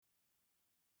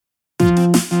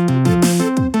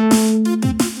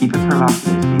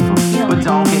provocative, people. But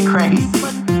don't get crazy.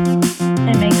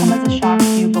 It may come as a shock to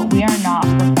you, but we are not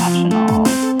professionals.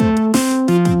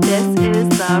 This is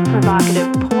the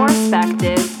Provocative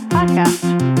Perspective podcast.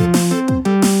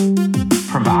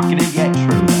 Provocative yet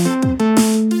true.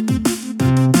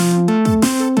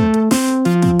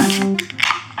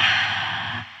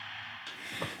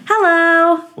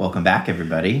 Hello. Welcome back,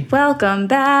 everybody. Welcome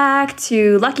back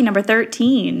to lucky number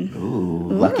 13. Ooh,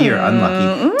 lucky or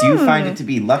unlucky? Do you find it to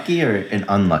be lucky or an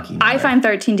unlucky number? I find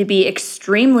 13 to be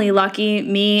extremely lucky.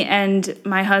 Me and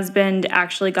my husband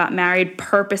actually got married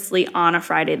purposely on a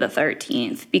Friday the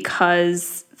 13th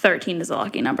because 13 is a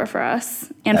lucky number for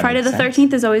us. And That Friday the makes sense.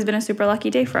 13th has always been a super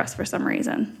lucky day for us for some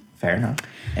reason. Fair enough.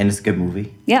 And it's a good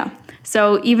movie. Yeah.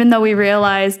 So even though we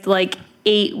realized like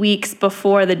 8 weeks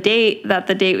before the date that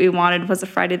the date we wanted was a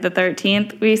Friday the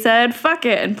 13th, we said, fuck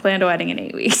it, and planned a wedding in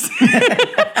 8 weeks.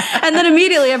 And then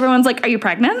immediately everyone's like, are you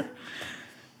pregnant?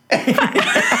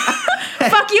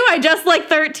 Fuck you, I just like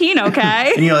 13,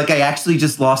 okay? And you're like, I actually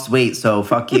just lost weight, so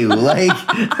fuck you. Like,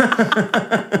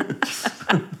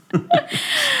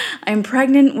 I'm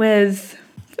pregnant with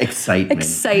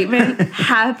excitement,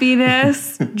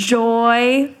 happiness,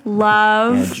 joy,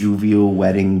 love. yeah, jovial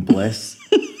wedding bliss.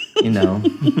 You know.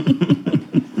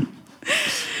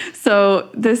 So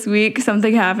this week,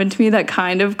 something happened to me that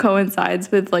kind of coincides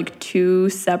with like two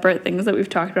separate things that we've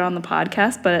talked about on the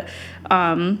podcast, but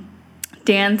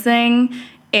dancing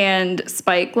and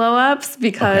spike glow-ups,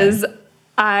 because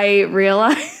I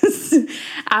realized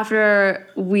after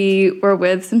we were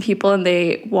with some people and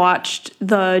they watched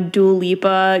the Dua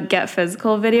Lipa Get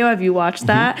Physical video. Have you watched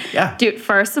that? Yeah. Dude,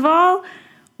 first of all,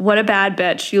 what a bad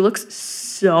bitch. She looks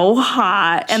so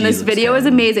hot. And She this looks video is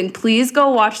good. amazing. Please go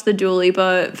watch the Dua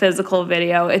Lipa Physical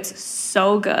video. It's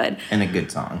so good. And a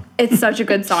good song. It's such a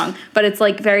good song, but it's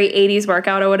like very 80s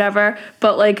workout or whatever.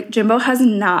 But like Jimbo has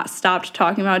not stopped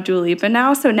talking about Dua Lipa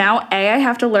now. So now I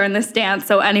have to learn this dance.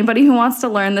 So anybody who wants to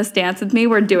learn this dance with me,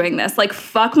 we're doing this. Like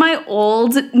fuck my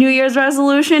old New Year's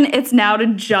resolution. It's now to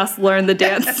just learn the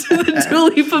dance to the Dua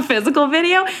Lipa Physical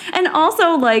video. And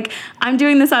also like I'm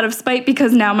doing this out of spite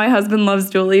because now my husband loves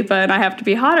Dua Lipa and I have to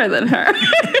be hotter than her.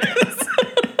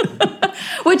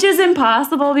 Which is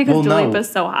impossible because Dua Lipa is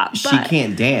so hot. She But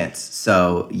can't dance,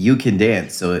 so you can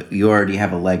dance, so you already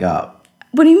have a leg up.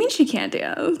 what do you mean she can't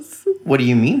dance? What do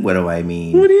you mean? What do I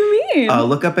mean? What do you mean?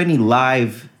 Look up any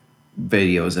live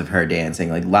videos of her dancing,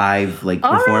 like live All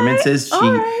performances. right,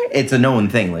 all right. It's a known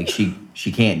thing. Like she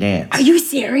can't dance. Are you No,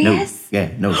 serious? she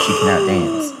cannot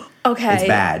dance. Okay. It's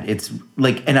bad. It's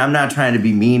like, and I'm not trying to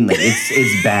be mean. Like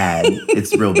it's bad.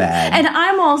 It's real bad. And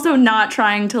I'm also not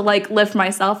trying to like lift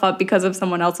myself up because of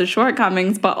someone else's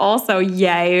shortcomings, but also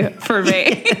yay for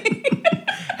me.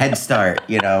 Head start,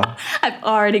 you know. I've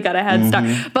already got a head start.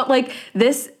 But like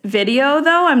this video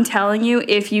though, I'm telling you,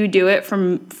 if you do it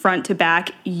from front to back,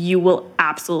 you will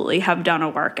absolutely have done a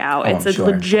workout. It's I'm a sure.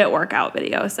 legit workout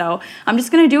video. So I'm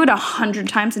just gonna do it 100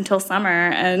 times until summer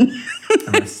and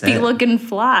That's be it. looking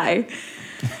fly.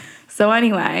 So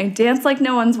anyway, dance like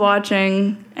no one's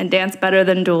watching and dance better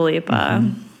than Dua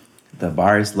Lipa. The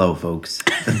bar is low, folks.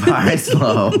 The bar is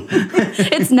low.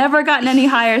 It's never gotten any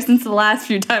higher since the last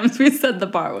few times we said the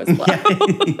bar was low.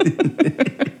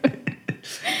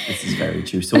 This is very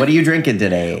true. So what are you drinking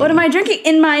today? What am I drinking?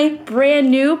 In my brand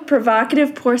new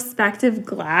Provocative Perspective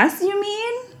glass, you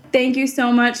mean? Thank you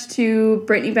so much to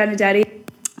Brittany Benedetti.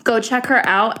 Go check her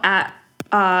out at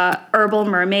Herbal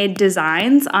Mermaid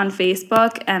Designs on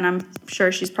Facebook, and I'm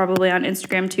sure she's probably on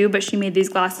Instagram too, but she made these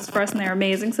glasses for us and they're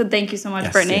amazing. So thank you so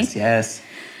much, Brittany. Yes.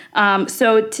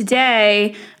 So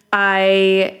today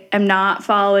I am not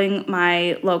following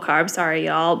my low carb, sorry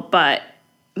y'all, but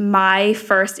my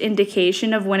first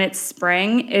indication of when it's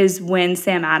spring is when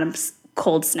Sam Adams'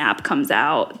 Cold Snap comes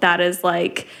out. That is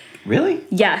like, Really?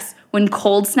 yes, when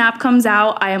Cold Snap comes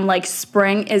out, I am like,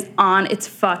 spring is on its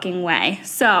fucking way.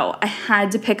 So I had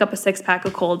to pick up a 6-pack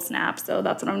of Cold Snap, so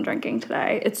that's what I'm drinking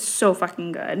today. It's so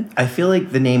fucking good. I feel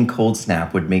like the name Cold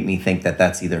Snap would make me think that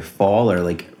that's either fall or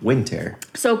like winter.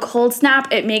 So Cold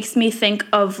Snap, it makes me think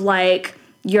of like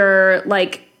you're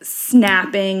like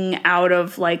snapping out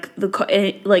of like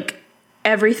like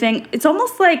everything. It's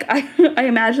almost like I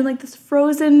imagine like this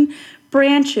frozen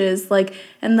branches like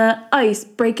and the ice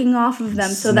breaking off of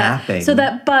them Snapping. so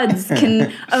that buds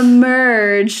can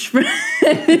emerge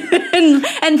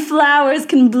and flowers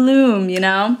can bloom, you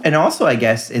know? And also, I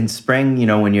guess, in spring, you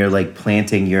know, when you're like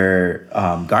planting your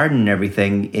garden and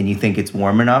everything and you think it's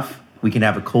warm enough, we can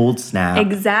have a cold snap.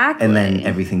 Exactly. And then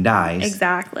everything dies.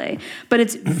 Exactly. But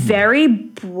it's very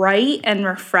bright and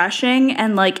refreshing,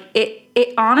 and like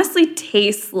it honestly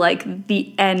tastes like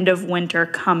the end of winter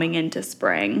coming into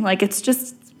spring. Like, it's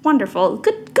just wonderful.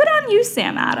 Good on you,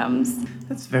 Sam Adams.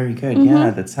 That's very good. Yeah,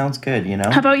 that sounds good, you know?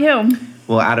 How about you?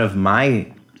 Well, out of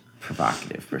my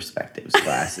provocative perspectives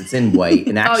glass, it's in white.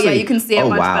 And actually, you can see it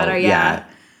much better, yeah.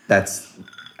 That's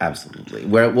absolutely.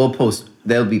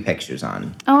 There'll be pictures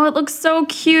on. Oh, it looks so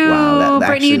cute. Wow, that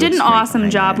Brittany, you did actually an looks great awesome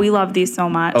behind job. it. We love these so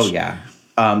much. Oh, yeah.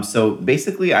 So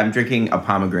basically, I'm drinking a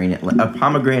pomegranate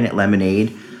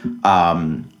lemonade.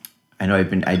 I know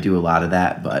I do a lot of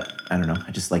that, but I don't know.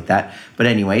 I just like that. But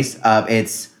anyways,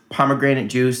 it's pomegranate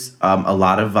juice, a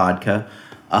lot of vodka,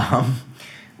 a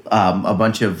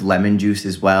bunch of lemon juice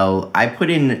as well. I put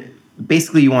in,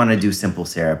 basically you want to do simple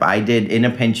syrup. I did, in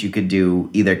a pinch, you could do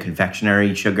either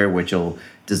confectionery sugar, which will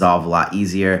dissolve a lot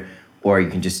easier, or you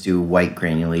can just do white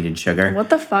granulated sugar. What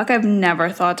the fuck? I've never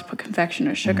thought to put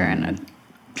confectioner sugar in a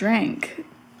drink.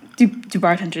 Do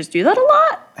bartenders do that a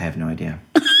lot? I have no idea.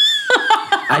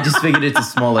 I just figured it's a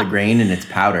smaller grain and it's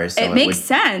powder, so it makes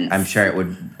sense. I'm sure it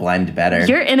would blend better.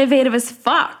 You're innovative as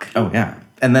fuck. Oh, yeah.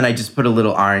 And then I just put a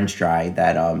little orange dry,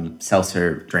 that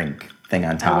seltzer drink thing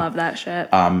on top. I love that shit.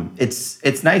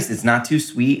 It's nice. It's not too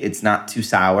sweet. It's not too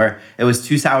sour. It was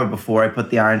too sour before I put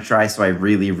the orange dry, so I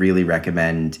really, really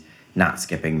recommend not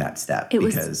skipping that step. It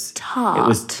was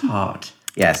tart.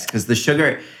 Yes, because the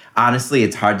sugar, honestly,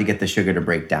 it's hard to get the sugar to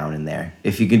break down in there.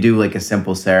 If you can do like a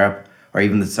simple syrup, or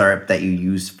even the syrup that you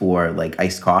use for like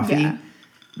iced coffee,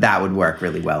 that would work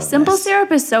really well. Simple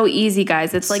syrup is so easy,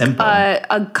 guys. It's like simple.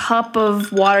 A cup of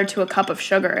water to a cup of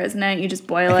sugar, isn't it? You just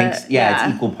boil it.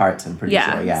 It's equal parts, I'm pretty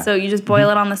sure. Yeah. So you just boil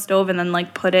it on the stove and then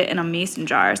like put it in a mason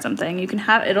jar or something. You can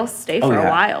have it'll stay for a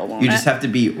while, won't it? You just have to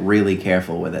be really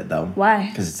careful with it though. Why?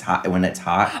 Because it's hot. When it's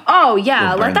hot. Oh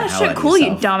yeah, let burn the that hell shit out of cool,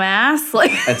 you yourself. dumbass.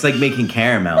 Like It's like making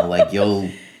caramel. Like you'll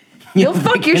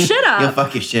fuck your shit up. You'll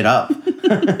fuck your shit up.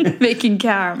 Making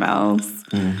caramels.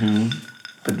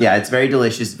 But yeah, it's very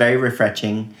delicious, very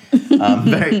refreshing,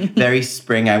 very very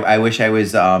spring. I wish I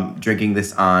was drinking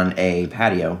this on a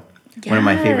patio. Yes. One of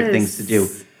my favorite things to do.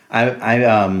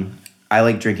 I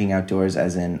like drinking outdoors,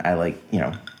 as in I like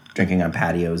drinking on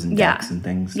patios and decks and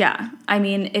things. Yeah. I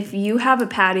mean, if you have a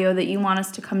patio that you want us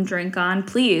to come drink on,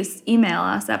 please email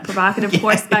us at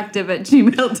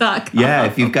provocativeperspective@gmail.com. Yeah,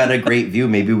 if you've got a great view,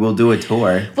 maybe we'll do a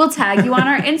tour. We'll tag you on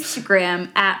our Instagram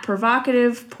at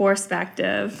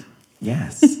provocativeperspective.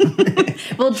 Yes.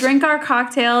 We'll drink our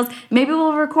cocktails. Maybe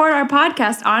we'll record our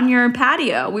podcast on your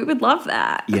patio. We would love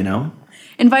that.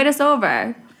 Invite us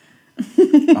over.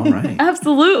 All right.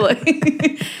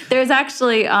 Absolutely. There's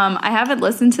actually, I haven't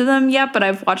listened to them yet, but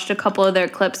I've watched a couple of their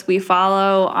clips we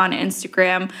follow on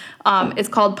Instagram. It's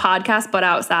called Podcast But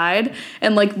Outside.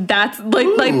 And that's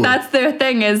their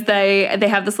thing is they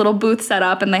have this little booth set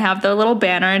up and they have their little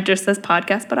banner and it just says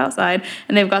Podcast But Outside.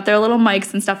 And they've got their little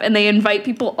mics and stuff and they invite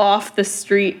people off the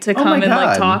street to come and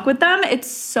talk with them. It's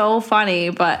so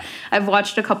funny, but I've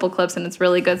watched a couple clips and it's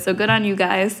really good. So good on you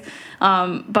guys.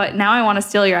 But now I want to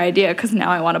steal your idea because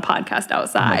now I want a podcast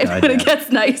outside when it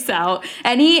gets nice out.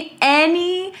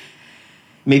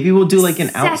 Maybe we'll do like an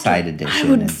outside edition. I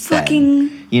would instead. fucking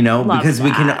because that.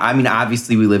 we can. I mean,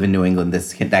 obviously we live in New England.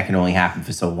 That can only happen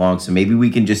for so long. So maybe we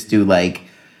can just do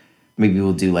maybe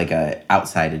we'll do like a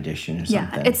outside edition or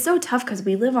something. Yeah, it's so tough because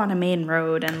we live on a main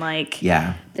road and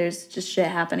there's just shit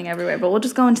happening everywhere. But we'll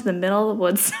just go into the middle of the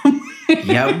woods somewhere.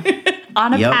 Yep.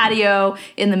 On a patio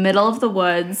in the middle of the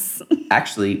woods.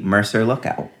 Actually, Mercer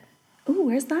Lookout. Ooh,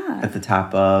 where's that? At the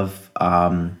top of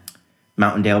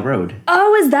Mountaindale Road.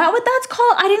 Oh, is that what that's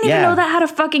called? I didn't even know that had a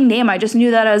fucking name. I just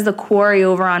knew that as the quarry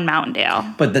over on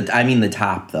Mountaindale. But the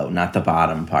top though, not the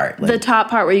bottom part. The top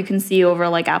part where you can see over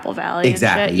Apple Valley.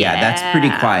 Exactly. And shit. Yeah, that's pretty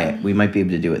quiet. We might be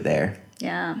able to do it there.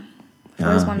 Yeah. I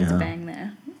always wanted to bang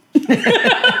there.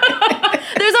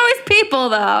 There's always people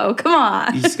though. Come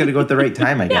on. You just gotta go at the right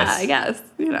time, I guess. Yeah, I guess.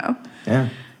 Yeah.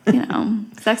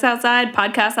 Sex outside,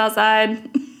 podcast outside.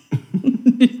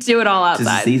 Do it all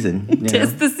outside. Tis the season.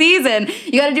 Tis the season.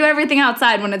 You got to do everything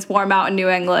outside when it's warm out in New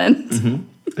England.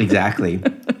 Mm-hmm. Exactly.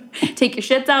 Take your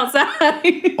shits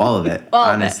outside. All of it.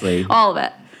 Honestly. All of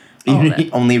it.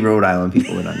 Only Rhode Island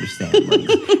people would understand.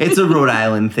 It's a Rhode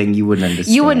Island thing. You wouldn't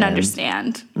understand. You wouldn't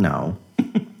understand. No.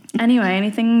 Anyway,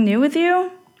 anything new with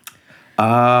you?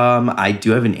 I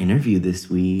do have an interview this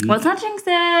week. Let's not jinx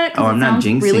it. Oh, I'm not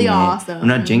jinxing really it. Awesome. I'm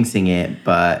not jinxing it,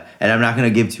 and I'm not going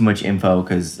to give too much info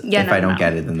because if I don't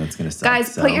get it, then that's going to suck.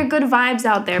 Guys, put your good vibes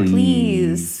out there,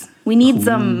 please. We need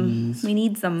some. We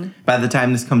need some. By the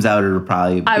time this comes out, it'll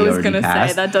probably be already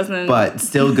passed. Say, that doesn't... But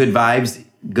still good vibes.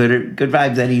 Good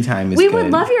vibes anytime is we good.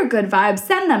 would love your good vibes.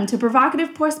 Send them to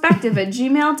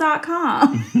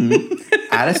provocativeperspective@gmail.com.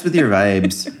 Add us with your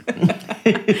vibes.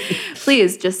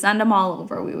 Please, just send them all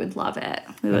over. We would love it.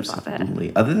 We would love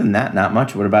it. Other than that, not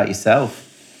much. What about yourself?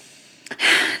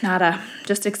 Nada.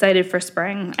 Just excited for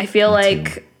spring. I feel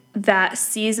like that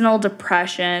seasonal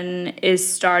depression is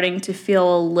starting to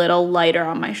feel a little lighter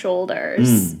on my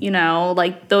shoulders. You know,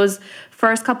 like those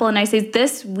first couple of nice days.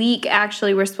 This week,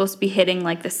 actually, we're supposed to be hitting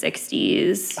like the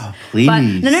 60s. Oh, please. But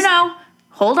no.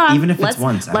 Hold on. Even if it's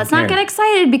once, let's not get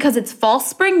excited because it's false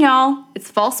spring, y'all. It's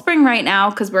false spring right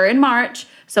now because we're in March.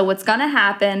 So what's going to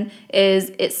happen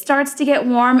is it starts to get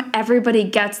warm. Everybody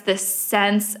gets this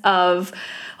sense of,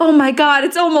 oh my God,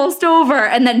 it's almost over.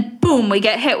 And then boom, we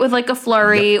get hit with like a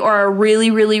flurry or a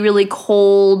really, really, really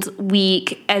cold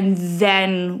week. And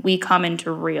then we come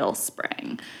into real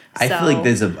spring. I feel like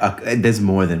there's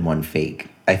more than one fake.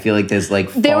 I feel like there's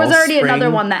like there was already spring, another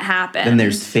one that happened. Then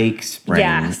there's fake spring.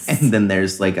 Yes. And then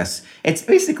there's like it's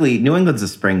basically, New England's a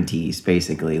spring tease,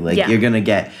 basically. Like you're going to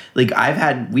get, like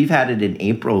we've had it in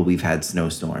April, we've had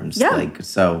snowstorms. Yeah. Like,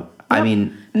 so, I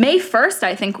mean. May 1st,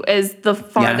 I think, is the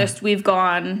farthest we've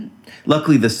gone.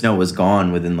 Luckily, the snow was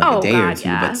gone within like a day or two,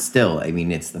 yeah. but still, I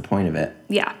mean, it's the point of it.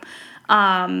 Yeah.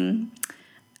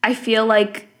 I feel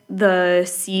like the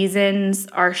seasons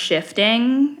are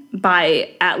shifting by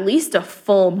at least a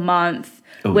full month,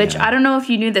 which I don't know if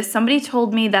you knew this. Somebody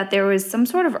told me that there was some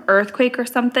sort of earthquake or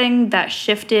something that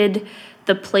shifted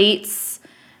the plates,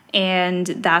 and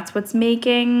that's what's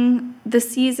making the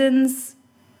seasons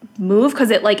move,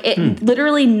 because it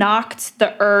literally knocked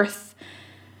the earth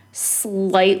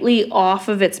slightly off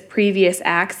of its previous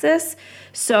axis.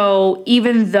 So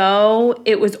even though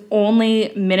it was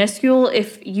only minuscule,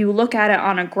 if you look at it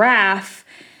on a graph,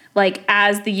 like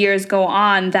as the years go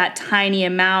on, that tiny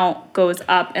amount goes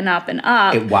up and up and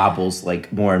up. It wobbles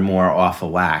like more and more off a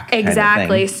whack. Exactly. Kind of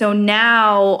thing. So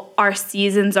now our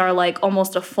seasons are like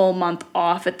almost a full month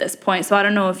off at this point. So I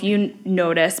don't know if you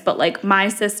noticed, but like my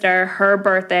sister, her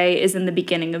birthday is in the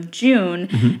beginning of June.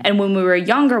 And when we were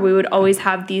younger, we would always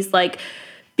have these like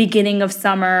beginning of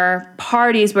summer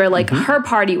parties where like her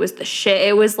party was the shit.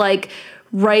 It was like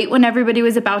right when everybody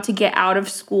was about to get out of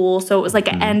school. So it was like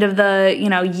an end of the,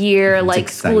 year, like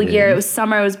school year. It was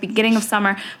summer. It was beginning of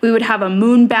summer. We would have a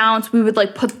moon bounce. We would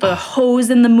like put the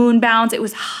hose in the moon bounce. It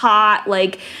was hot.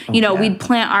 Like, we'd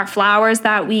plant our flowers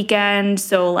that weekend.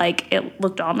 So like it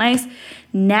looked all nice.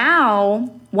 Now,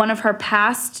 one of her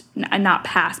not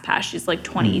past, she's like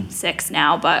 26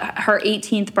 now, but her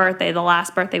 18th birthday, the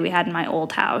last birthday we had in my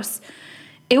old house,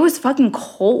 it was fucking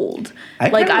cold. I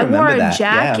wore a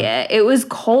jacket. Yeah. It was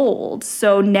cold.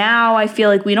 So now I feel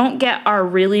like we don't get our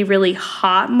really, really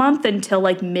hot month until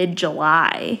like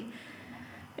mid-July.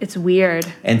 It's weird.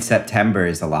 And September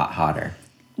is a lot hotter.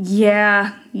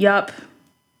 Yeah. Yup.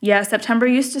 Yeah, September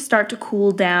used to start to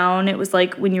cool down. It was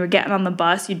like when you were getting on the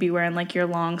bus, you'd be wearing like your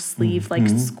long sleeve like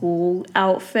school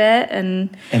outfit, and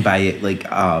by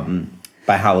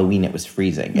Halloween it was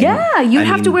freezing. And, you'd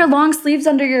have to wear long sleeves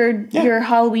under your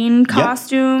Halloween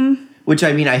costume. Which,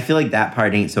 I mean, I feel like that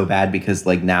part ain't so bad because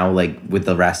like now, like with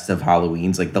the rest of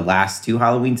Halloweens, like the last 2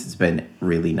 Halloweens, it's been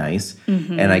really nice.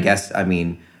 And I guess, I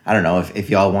mean, I don't know,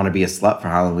 if y'all want to be a slut for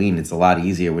Halloween, it's a lot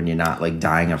easier when you're not like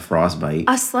dying of frostbite.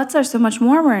 Us sluts are so much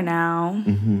warmer now.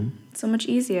 So much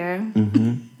easier.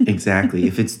 Exactly.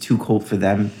 If it's too cold for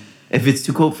them, if it's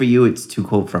too cold for you, it's too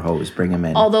cold for hoes. Bring them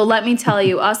in. Although, let me tell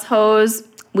you, us hoes,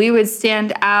 we would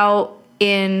stand out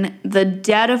in the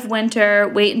dead of winter,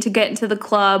 waiting to get into the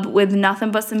club with nothing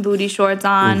but some booty shorts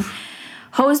on. Oof.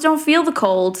 Hoes don't feel the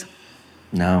cold.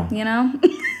 No.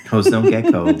 Hoes don't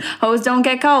get cold. Hoes don't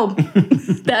get cold.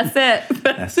 That's it.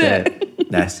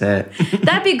 That's it.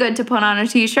 That'd be good to put on a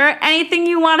t-shirt. Anything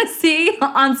you want to see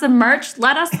on some merch,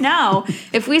 let us know.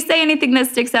 If we say anything that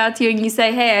sticks out to you and you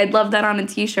say, hey, I'd love that on a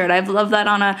t-shirt. I'd love that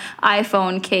on an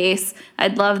iPhone case.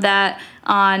 I'd love that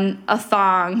on a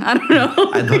thong. I don't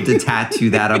know. I'd love to tattoo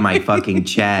that on my fucking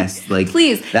chest. Like,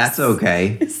 please. That's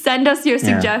okay. Send us your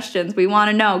suggestions. We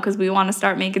want to know because we want to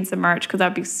start making some merch because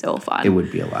that'd be so fun. It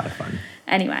would be a lot of fun.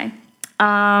 Anyway,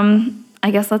 I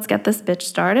guess let's get this bitch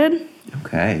started.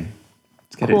 Okay.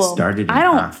 Let's get it started. I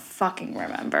don't fucking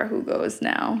remember who goes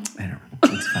now. I don't know.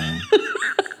 It's fine.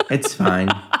 It's fine.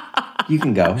 You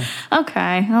can go.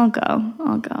 Okay, I'll go.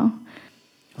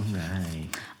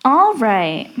 All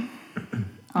right.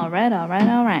 All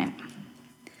right.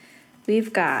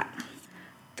 We've got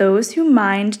those who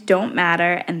mind don't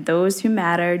matter, and those who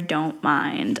matter don't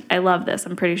mind. I love this.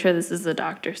 I'm pretty sure this is a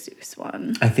Dr. Seuss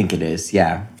one. I think it is,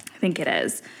 yeah. I think it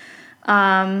is.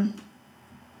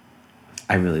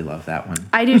 I really love that one.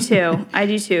 I do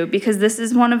too, because this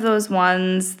is one of those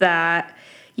ones that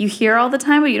you hear all the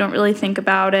time, but you don't really think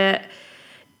about it.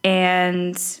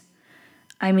 And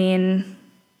I mean,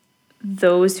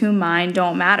 those who mind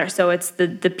don't matter. So it's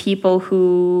the people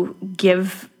who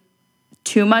give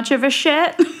too much of a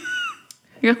shit.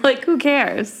 You're like, who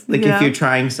cares? Like, if you're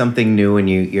trying something new and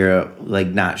you're like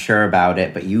not sure about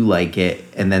it, but you like it,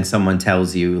 and then someone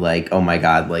tells you like, oh my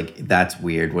God, like that's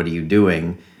weird. What are you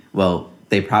doing? Well,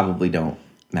 they probably don't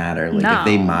matter. Like, if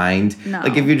they mind,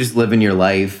 like if you're just living your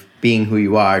life, being who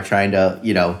you are, trying to,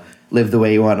 live the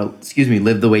way you want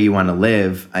to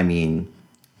live. I mean,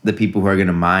 the people who are going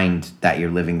to mind that you're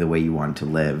living the way you want to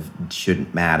live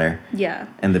shouldn't matter. Yeah.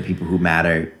 And the people who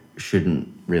matter shouldn't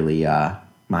really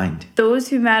mind. Those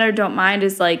who matter don't mind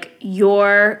is like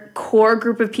your core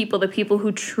group of people, the people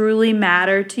who truly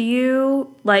matter to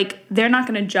you, like they're not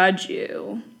going to judge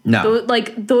you. No.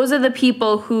 Those are the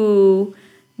people who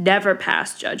never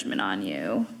pass judgment on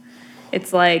you.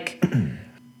 It's like,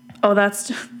 oh, that's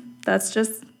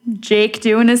just Jake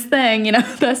doing his thing,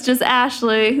 that's just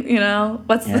Ashley,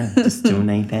 just doing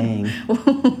a thing.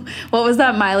 What was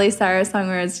that Miley Cyrus song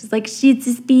where it's just like, she's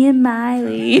just being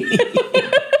Miley.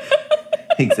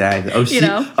 Exactly. She's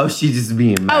just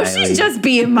being Miley. Oh, she's just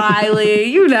being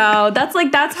Miley.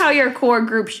 That's how your core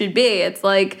group should be. It's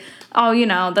like, oh,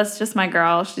 that's just my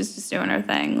girl. She's just doing her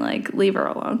thing. Like, leave her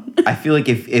alone. I feel like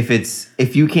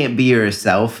if you can't be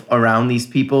yourself around these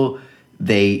people,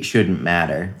 they shouldn't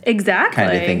matter. Exactly.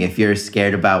 Kind of thing. If you're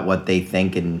scared about what they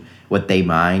think and what they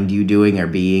mind you doing or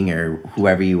being or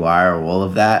whoever you are or all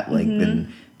of that, like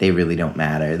then they really don't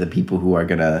matter. The people who are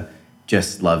gonna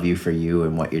just love you for you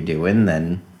and what you're doing,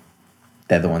 then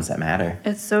they're the ones that matter.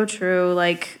 It's so true.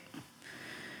 Like,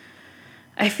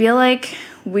 I feel like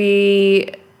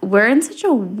we're in such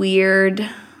a weird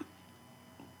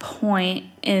point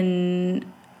in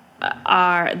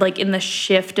in the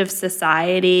shift of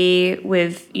society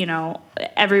with,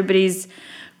 everybody's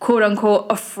quote unquote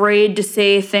afraid to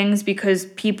say things because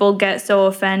people get so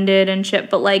offended and shit.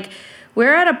 But like,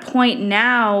 we're at a point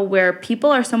now where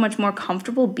people are so much more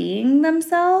comfortable being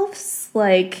themselves,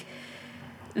 like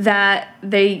that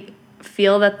they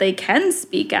feel that they can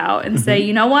speak out and say,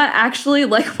 you know what, actually,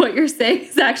 like what you're saying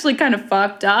is actually kind of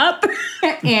fucked up.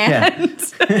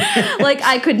 And like,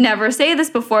 I could never say this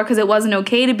before because it wasn't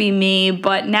okay to be me,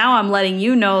 but now I'm letting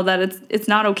you know that it's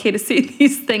not okay to say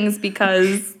these things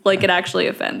because like it actually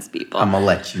offends people. I'm gonna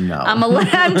let you know.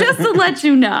 I'm just to let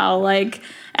you know, like,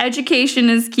 education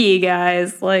is key,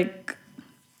 guys. Like,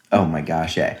 oh my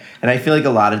gosh, yeah. And I feel like a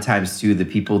lot of times too, the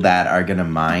people that are gonna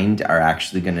mind are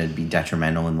actually gonna be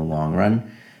detrimental in the long run,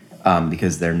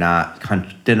 because they're not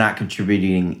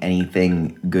contributing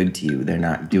anything good to you. They're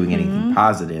not doing anything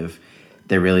positive.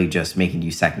 They're really just making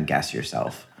you second guess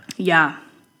yourself. Yeah.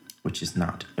 Which is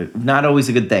not always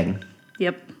a good thing.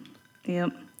 Yep.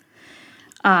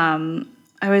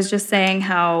 I was just saying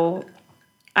how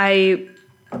I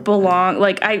belong,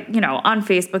 like on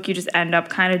Facebook you just end up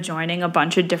kind of joining a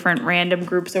bunch of different random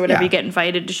groups or whatever. You get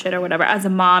invited to shit or whatever. As a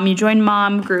mom, you join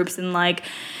mom groups, and like,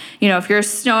 if you're a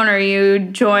stoner, you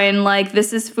join like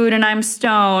This Is Food and I'm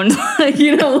Stoned. Like,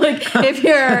 if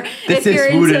you're This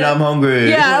is food and I'm hungry.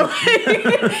 Yeah.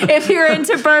 Like, if you're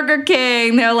into Burger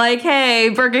King, they're like, hey,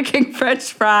 Burger King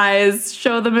French fries,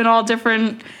 show them in all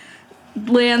different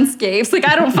landscapes. Like,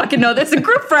 I don't fucking know. There's a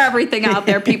group for everything out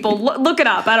there, people. Look it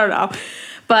up. I don't know.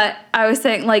 But I was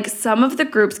saying, like, some of the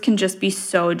groups can just be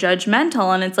so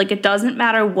judgmental, and it's like, it doesn't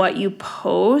matter what you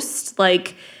post,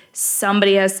 like,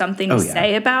 somebody has something to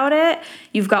say about it.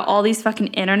 You've got all these fucking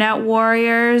internet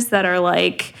warriors that are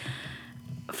like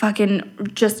fucking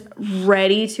just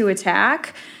ready to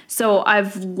attack. So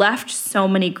I've left so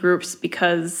many groups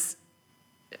because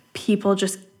people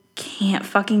just can't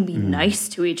fucking be nice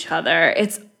to each other.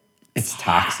 It's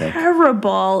toxic.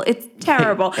 Terrible. It's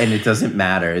terrible. And it doesn't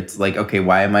matter. It's like, okay,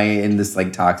 why am I in this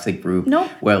like toxic group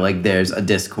where like there's a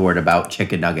Discord about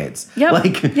chicken nuggets?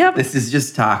 This is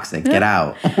just toxic. Get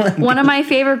out. One of my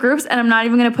favorite groups, and I'm not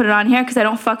even going to put it on here because I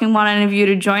don't fucking want any of you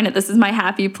to join it. This is my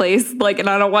happy place. Like, and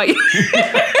I don't want you.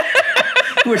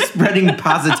 We're spreading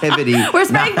positivity. We're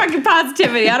spreading fucking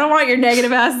positivity. I don't want your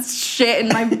negative ass shit in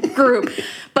my group.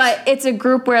 But it's a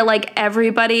group where like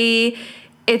everybody,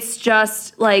 it's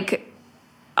just like,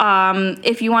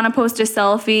 if you want to post a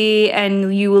selfie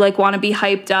and you like want to be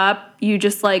hyped up, you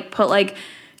just like put like,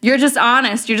 you're just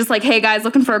honest. You're just like, hey guys,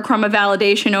 looking for a crumb of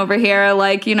validation over here.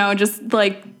 Like, just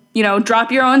like,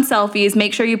 drop your own selfies.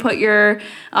 Make sure you put your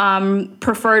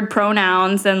preferred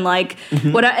pronouns and like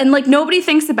what, and like nobody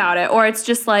thinks about it. Or it's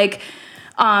just like,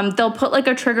 they'll put like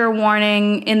a trigger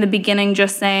warning in the beginning,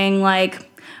 just saying like,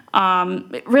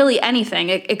 really anything.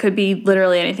 It could be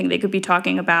literally anything. They could be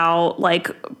talking about like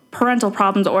parental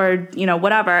problems or, you know,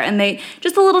 whatever. And they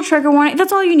just a little trigger warning.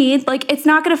 That's all you need. Like, it's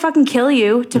not going to fucking kill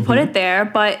you to put it there,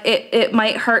 but it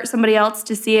might hurt somebody else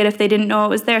to see it if they didn't know it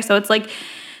was there. So it's like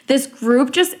this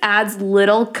group just adds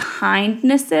little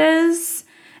kindnesses,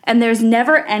 and there's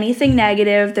never anything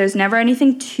negative. There's never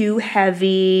anything too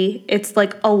heavy. It's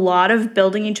like a lot of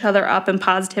building each other up and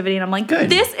positivity. And I'm like, good.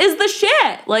 This is the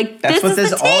shit. Like, that's this what is this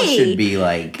the tea. all should be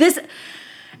like. This,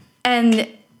 and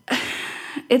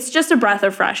it's just a breath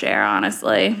of fresh air,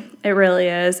 honestly. It really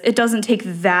is. It doesn't take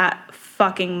that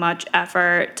fucking much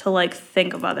effort to like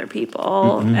think of other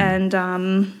people. And,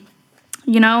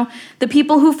 you know, the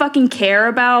people who fucking care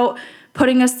about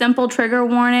putting a simple trigger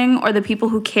warning, or the people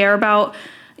who care about,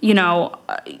 you know,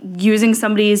 using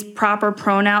somebody's proper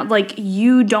pronoun, like,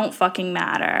 you don't fucking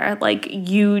matter. Like,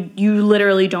 you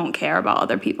Mm-hmm. don't care about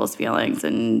other people's feelings,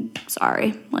 and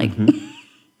sorry. Like,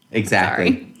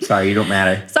 Exactly. Sorry, you don't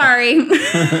matter. Sorry.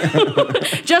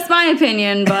 Just my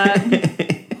opinion,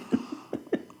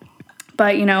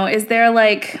 but you know, is there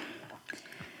like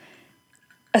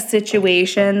a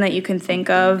situation that you can think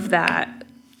of that,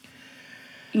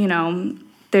 you know,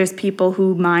 there's people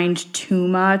who mind too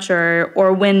much,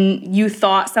 or when you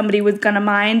thought somebody was gonna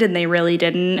mind and they really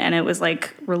didn't, and it was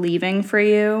like relieving for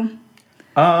you?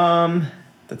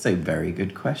 That's a very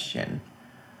good question.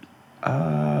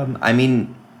 I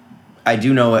mean, I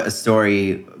do know a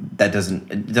story that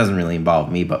doesn't really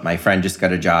involve me, but my friend just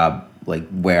got a job like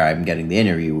where I'm getting the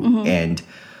interview, and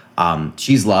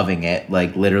she's loving it.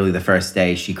 Like, literally the first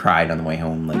day she cried on the way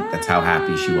home. Like, that's how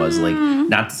happy she was. Like,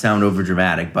 not to sound over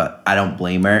dramatic, but I don't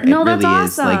blame her. No, it really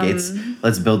that's is like, it's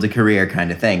let's build a career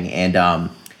kind of thing. And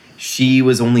she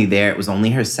was only there. It was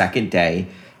only her second day.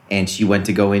 And she went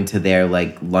to go into their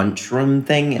like lunchroom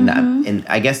thing, and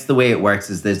I guess the way it works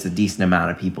is there's a decent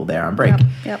amount of people there on break.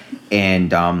 Yep.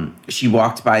 And she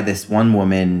walked by this one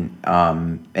woman,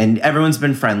 and everyone's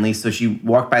been friendly. So she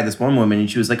walked by this one woman,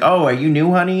 and she was like, "Oh, are you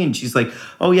new, honey?" And she's like,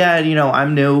 "Oh yeah, you know,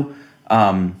 I'm new."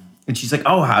 And she's like,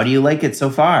 "Oh, how do you like it so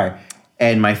far?"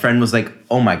 And my friend was like,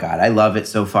 "Oh my God, I love it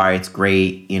so far. It's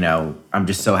great. You know, I'm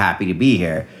just so happy to be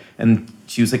here." And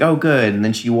she was like, "Oh, good." And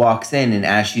then she walks in, and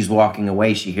as she's walking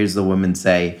away, she hears the woman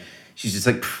say, she's just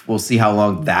like, "We'll see how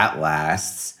long that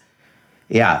lasts."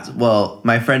 Yeah, well,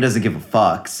 my friend doesn't give a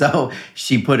fuck. So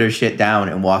she put her shit down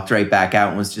and walked right back out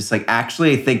and was just like,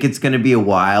 "Actually, I think it's going to be a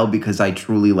while because I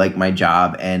truly like my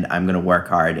job and I'm going to work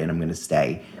hard and I'm going to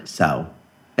stay." So,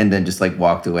 and then just like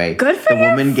walked away. Good for the your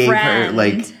woman gave her friend.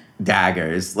 like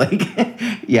daggers. Like,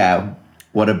 yeah,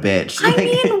 what a bitch. I Like,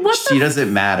 mean, what she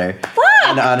doesn't matter. Fuck,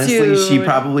 And honestly, she dude.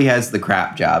 probably has the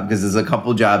crap job because there's a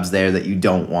couple jobs there that you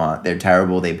don't want. They're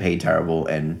terrible. They pay terrible.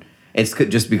 And it's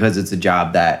just because it's a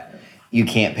job that you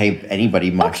can't pay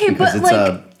anybody much Okay, because but, it's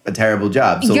like, a terrible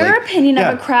job. So Your like, opinion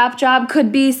yeah, of a crap job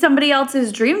could be somebody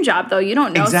else's dream job, though. You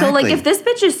don't know. So, like, Exactly. if this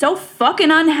bitch is so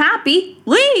fucking unhappy,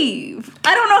 leave.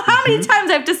 I don't know how many times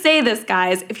I have to say this,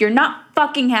 guys. If you're not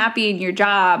fucking happy in your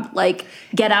job, like,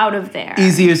 get out of there.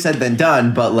 easier said than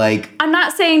done, but like, I'm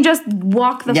not saying just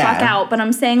walk the Yeah. fuck out, but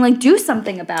I'm saying, like, do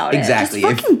something about Exactly. it.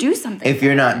 Just fucking do something. if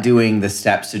you're about not it. doing the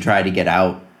steps to try to get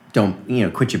out, don't,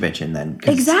 quit your bitching then.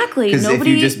 Exactly. Because if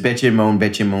Nobody- you just bitch and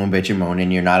moan,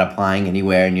 and you're not applying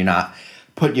anywhere and you're not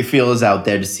putting your feelers out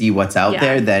there to see what's out Yeah.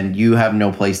 there, then you have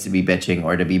no place to be bitching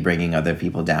or to be bringing other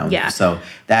people down. Yeah. So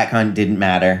that cunt didn't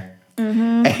matter.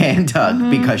 And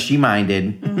because she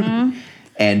minded.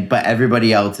 But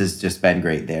everybody else has just been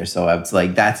great there. So it's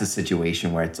like, that's a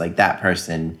situation where it's like that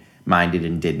person minded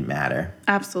and didn't matter.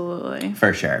 Absolutely.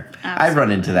 For sure. I've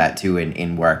run into that too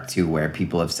in work too, where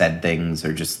people have said things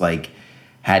or just like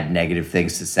had negative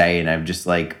things to say, and I'm just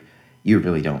like, you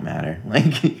really don't matter.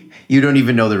 Like, you don't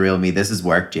even know the real me. This is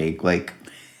work, Jake. Like,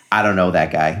 I don't know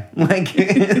that guy. Like,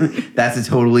 that's a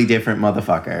totally different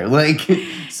motherfucker. Like,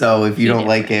 so if you don't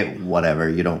like it, whatever,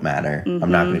 you don't matter.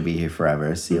 I'm not going to be here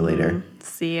forever. See you later.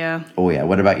 See ya. Oh yeah.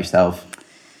 What about yourself?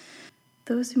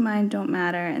 Those who mind don't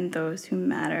matter, and those who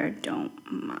matter don't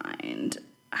mind.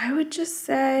 I would just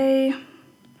say,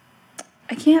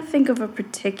 I can't think of a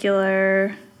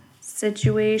particular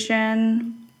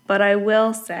situation, but I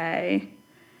will say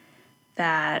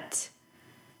that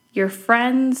your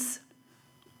friends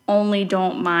only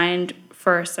don't mind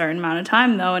for a certain amount of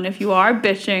time, though. And if you are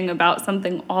bitching about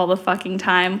something all the fucking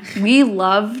time, we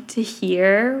love to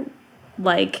hear,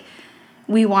 like,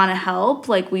 we want to help,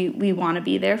 like, we want to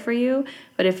be there for you.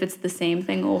 But if it's the same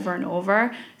thing over and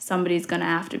over, somebody's going to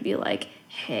have to be like,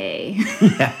 hey.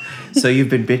 Yeah. So you've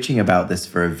been bitching about this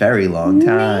for a very long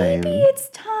time. Maybe it's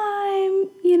time,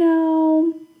 you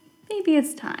know, maybe maybe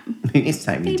it's time. Maybe it's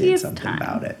time you did something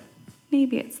about it.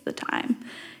 Maybe it's the time,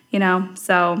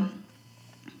 so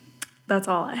that's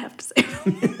all I have to say.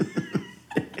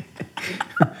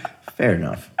 Fair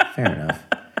enough.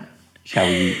 Shall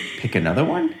we pick another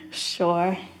one?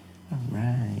 Sure. All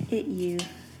right. Hit you.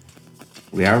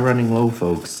 We are running low,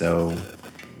 folks, so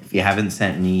if you haven't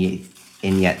sent any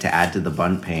in yet to add to the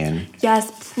bunt pan,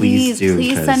 yes, please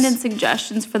send in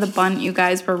suggestions for the bunt. You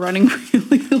guys, we're running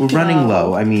really low. We're running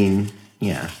low. I mean,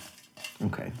 yeah.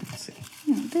 Okay, let's see.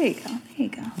 Yeah, there you go.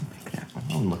 Pick that one.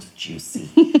 That one looks juicy.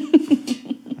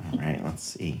 All right, let's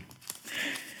see.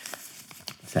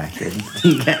 Is that good?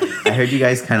 I heard you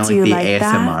guys kind of like the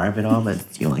ASMR of it all, but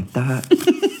do you like that?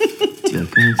 Do you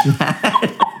like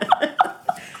that?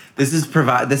 This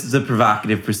is a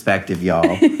provocative perspective, y'all.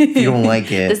 If you don't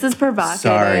like it, this is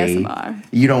provocative ASMR.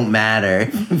 You don't matter.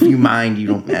 If you mind, you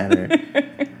don't matter.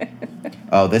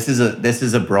 Oh, this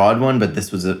is a broad one, but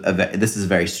this is a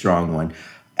very strong one.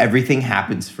 Everything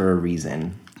happens for a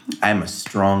reason. I'm a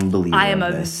strong believer in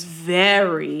this.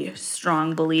 Very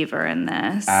strong believer in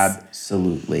this.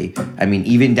 Absolutely. I mean,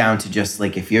 even down to just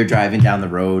like if you're driving down the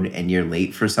road and you're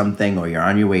late for something, or you're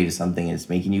on your way to something and it's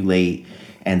making you late,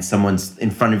 and someone's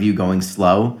in front of you going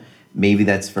slow, maybe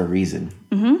that's for a reason.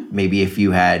 Mm-hmm. Maybe if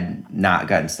you had not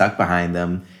gotten stuck behind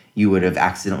them, you would have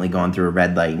accidentally gone through a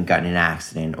red light and gotten in an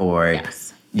accident, or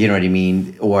you know what I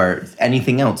mean, or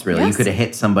anything else really. Yes. You could have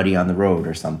hit somebody on the road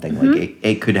or something. Mm-hmm. Like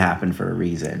it could happen for a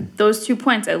reason. Those 2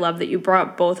 points, I love that you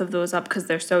brought both of those up because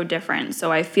they're so different.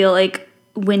 So I feel like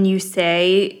when you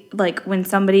say, like, when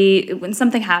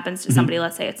something happens to somebody,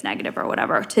 let's say it's negative or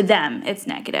whatever, to them it's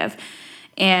negative,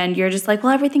 and you're just like,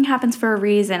 well, everything happens for a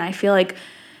reason. I feel like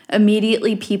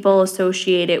immediately people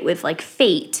associate it with like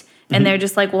fate, and they're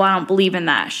just like, well, I don't believe in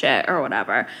that shit or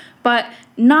whatever. But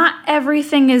not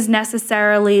everything is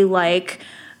necessarily like,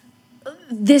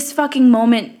 this fucking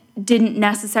moment didn't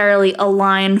necessarily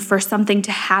align for something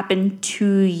to happen to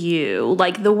you.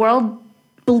 Like, the world,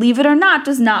 believe it or not,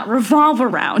 does not revolve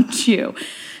around you.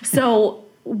 So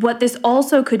what this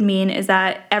also could mean is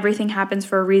that everything happens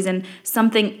for a reason.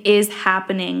 Something is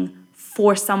happening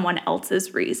for someone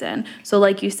else's reason. So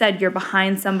like you said, you're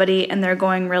behind somebody and they're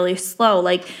going really slow.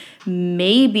 Like,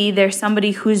 maybe there's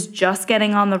somebody who's just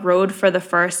getting on the road for the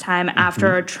first time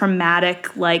after a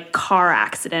traumatic like car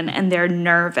accident and they're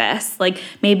nervous. Like,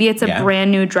 maybe it's a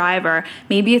brand new driver.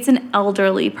 Maybe it's an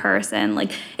elderly person.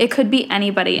 Like, it could be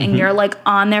anybody, and you're like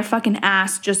on their fucking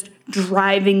ass, just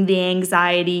driving the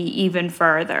anxiety even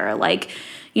further. Like,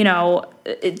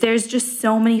 there's just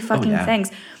so many fucking things.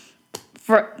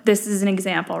 This is an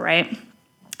example, right?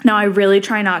 Now, I really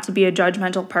try not to be a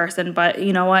judgmental person, but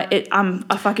you know what? I'm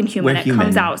a fucking human. It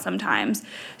comes out sometimes.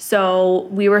 So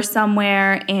we were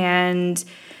somewhere, and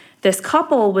this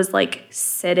couple was like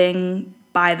sitting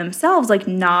by themselves, like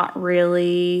not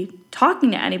really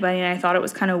talking to anybody. And I thought it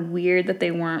was kind of weird that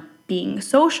they weren't being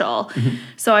social. Mm-hmm.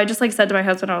 So I just like said to my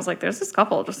husband, I was like, there's this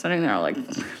couple just sitting there like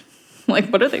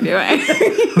what are they doing?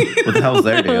 What the hell's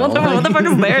their deal? what the fuck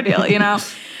is their deal,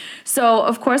 So,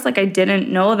 of course, like, I didn't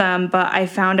know them, but I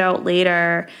found out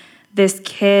later this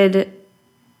kid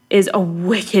is a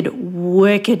wicked,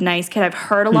 wicked nice kid. I've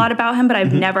heard a lot about him, but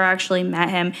I've never actually met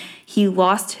him. He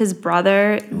lost his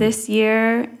brother this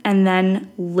year, and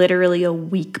then literally a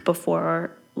week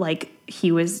before, like,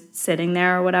 he was sitting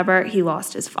there or whatever, he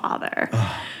lost his father.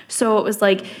 So it was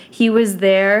like he was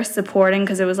there supporting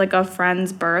because it was like a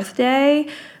friend's birthday,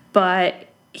 but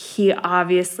he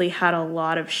obviously had a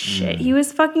lot of shit he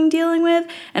was fucking dealing with.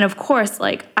 And of course,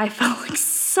 like, I felt like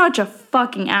such a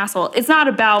fucking asshole. It's not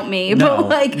about me,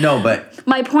 but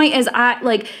my point is,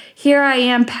 here I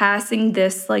am passing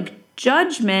this like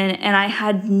judgment, and I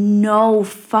had no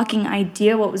fucking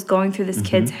idea what was going through this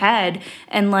kid's head.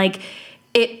 And like,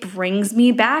 it brings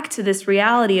me back to this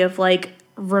reality of like,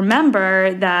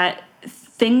 remember that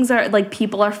things are like,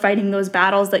 people are fighting those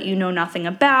battles that you know nothing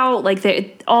about.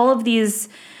 Like, all of these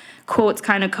quotes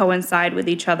kind of coincide with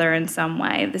each other in some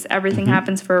way. This everything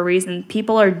happens for a reason.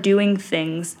 People are doing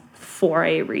things for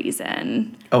a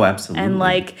reason. Oh, absolutely. And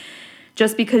like,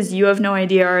 just because you have no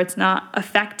idea or it's not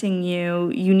affecting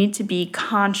you, you need to be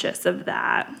conscious of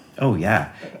that. Oh,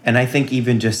 yeah. And I think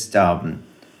even just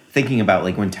thinking about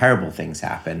like when terrible things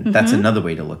happen, that's another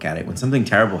way to look at it. When something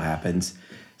terrible happens,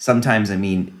 sometimes, I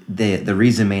mean, the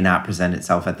reason may not present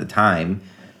itself at the time,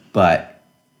 but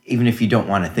even if you don't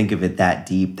want to think of it that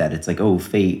deep, that it's like, oh,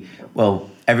 fate, well,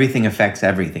 everything affects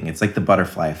everything. It's like the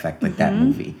butterfly effect, like that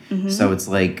movie. So it's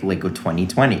like with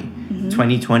 2020.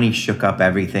 2020 shook up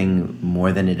everything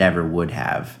more than it ever would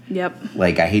have. Yep.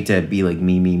 Like, I hate to be like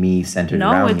me, centered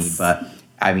around me, but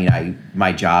I mean,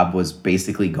 my job was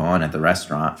basically gone at the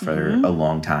restaurant for a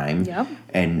long time. Yep.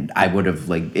 And I would have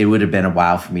it would have been a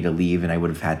while for me to leave, and I would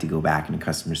have had to go back into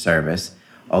customer service.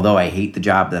 Although I hate the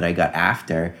job that I got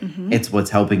after, it's what's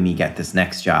helping me get this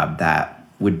next job that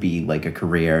would be like a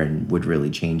career and would really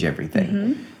change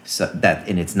everything.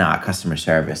 And it's not customer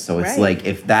service. So it's like,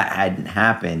 if that hadn't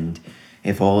happened,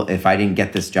 if I didn't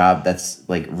get this job that's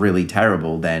like really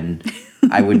terrible, then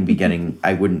I wouldn't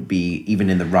be even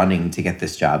in the running to get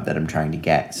this job that I'm trying to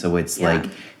get. So it's like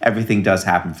everything does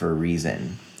happen for a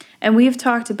reason. And we've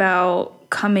talked about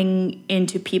coming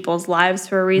into people's lives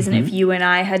for a reason. If you and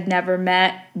I had never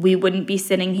met, we wouldn't be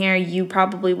sitting here. You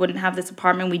probably wouldn't have this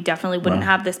apartment. We definitely wouldn't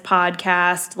have this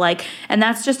podcast. And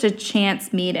that's just a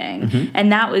chance meeting.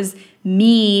 And that was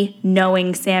me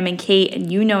knowing Sam and Kate,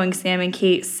 and you knowing Sam and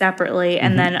Kate separately,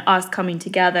 and then us coming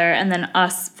together, and then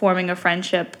us forming a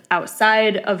friendship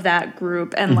outside of that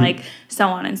group, and like so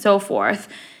on and so forth.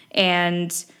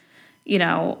 And, you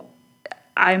know,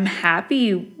 I'm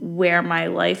happy where my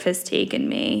life has taken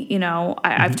me. You know,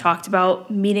 I've talked about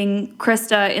meeting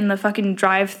Krista in the fucking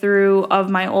drive-through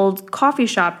of my old coffee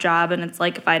shop job, and it's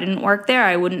like, if I didn't work there,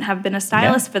 I wouldn't have been a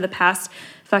stylist for the past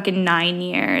fucking 9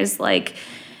 years. Like,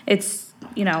 it's,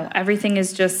 you know, everything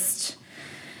is just,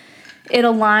 it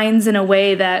aligns in a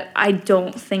way that I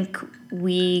don't think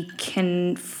we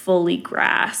can fully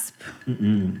grasp.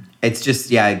 It's just,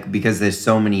 because there's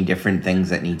so many different things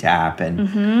that need to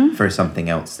happen for something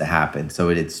else to happen. So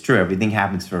it's true. Everything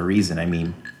happens for a reason. I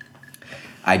mean,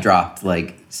 I dropped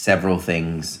like several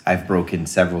things. I've broken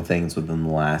several things within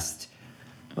the last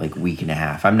like week and a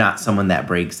half. I'm not someone that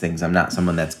breaks things. I'm not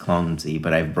someone that's clumsy,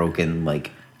 but I've broken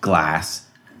like glass.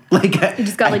 Like, you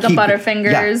just got like a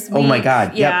Butterfingers. Yeah. Oh my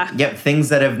God. Yep. Things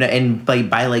that have, and like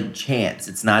by like chance,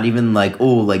 it's not even like,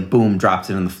 oh, like boom, dropped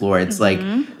it on the floor. It's like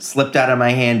slipped out of my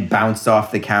hand, bounced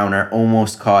off the counter,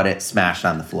 almost caught it, smashed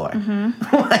on the floor.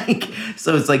 Like,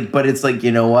 so it's like, but it's like,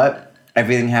 you know what?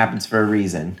 Everything happens for a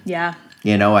reason. Yeah.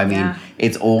 You know, I mean,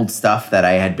 it's old stuff that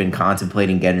I had been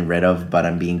contemplating getting rid of, but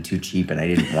I'm being too cheap and I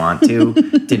didn't want to,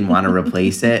 didn't want to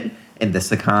replace it in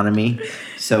this economy.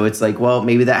 So it's like, well,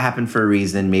 maybe that happened for a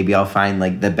reason. Maybe I'll find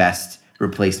like the best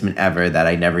replacement ever that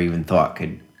I never even thought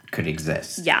could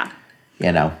exist. Yeah.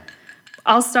 You know?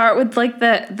 I'll start with like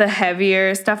the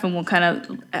heavier stuff, and we'll kind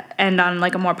of end on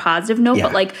like a more positive note. Yeah.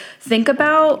 But like, think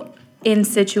about in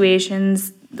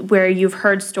situations where you've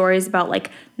heard stories about like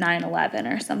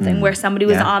 9/11 or something, where somebody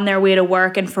was on their way to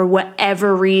work and for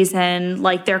whatever reason,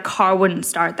 like their car wouldn't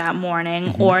start that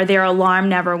morning, or their alarm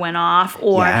never went off,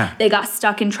 or they got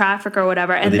stuck in traffic or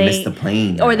whatever, and they missed the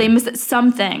plane, or they missed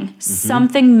something.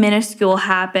 Something minuscule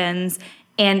happens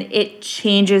and it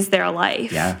changes their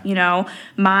life. Yeah. You know,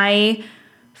 my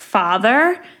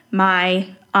father,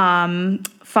 my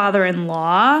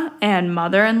father-in-law and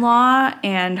mother-in-law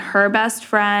and her best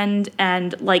friend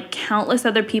and like countless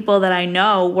other people that I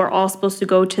know were all supposed to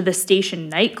go to the Station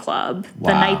nightclub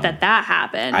the night that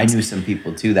happened. I knew some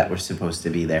people too that were supposed to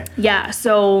be there. Yeah,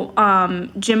 so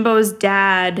Jimbo's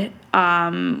dad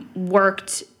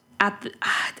worked at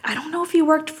I don't know if he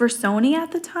worked for Sony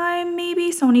at the time,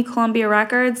 maybe Sony Columbia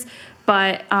Records,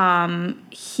 but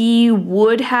he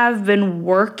would have been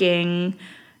working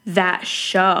that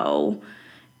show.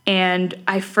 And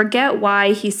I forget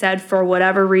why he said for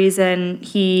whatever reason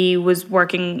he was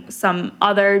working some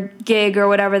other gig or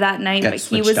whatever that night, but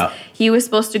he was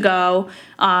supposed to go,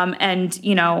 and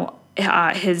you know,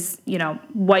 his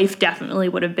wife definitely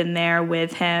would have been there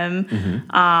with him.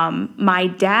 My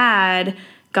dad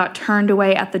got turned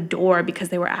away at the door because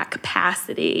they were at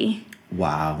capacity.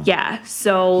 Wow. Yeah.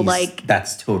 So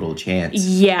that's total chance.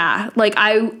 Yeah. Like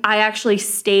I actually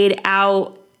stayed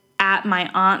out at my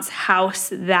aunt's house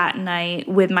that night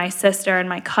with my sister and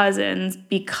my cousins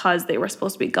because they were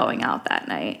supposed to be going out that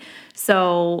night.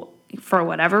 So for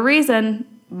whatever reason,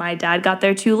 my dad got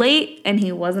there too late and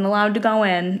he wasn't allowed to go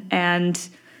in. And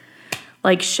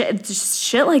like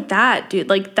shit like that, dude.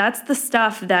 Like that's the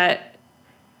stuff that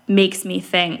makes me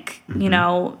think, you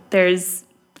know, there's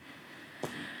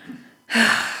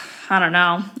I don't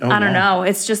know. I don't know.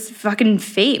 It's just fucking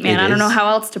fate, man. I don't know how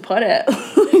else to put it.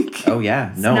 Oh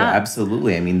yeah, no,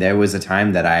 absolutely. I mean, there was a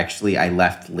time that I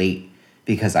left late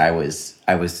because I was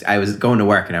going to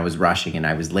work and I was rushing and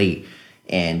I was late,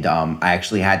 and I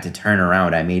actually had to turn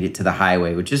around. I made it to the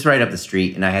highway, which is right up the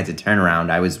street, and I had to turn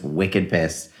around. I was wicked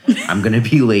pissed. I'm gonna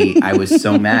be late. I was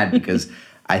so mad because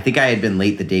I think I had been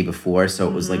late the day before, so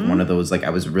it was like one of those like I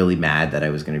was really mad that I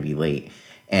was gonna be late.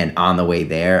 And on the way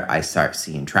there, I start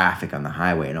seeing traffic on the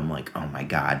highway, and I'm like, oh my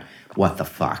God, what the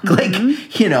fuck? Like,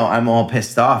 you know, I'm all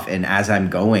pissed off. And as I'm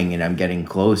going and I'm getting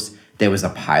close, there was a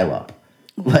pileup.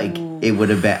 Like, it would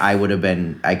have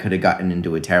been, I could have gotten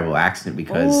into a terrible accident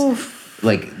because,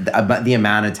 like, the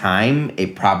amount of time,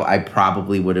 I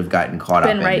probably would have gotten caught up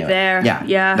in it. Been right there.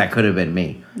 Yeah. That could have been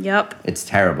me. Yep. It's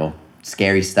terrible.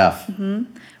 Scary stuff. Mm-hmm.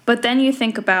 But then you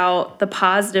think about the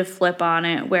positive flip on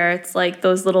it, where it's like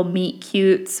those little meet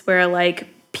cutes where, like,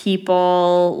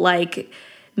 people, like,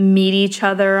 meet each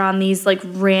other on these, like,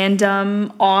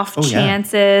 random off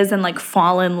chances and, like,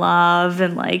 fall in love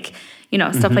and, like, you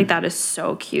know, stuff like that is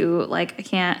so cute. Like, I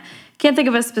can't think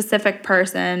of a specific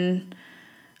person.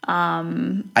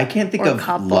 I can't think of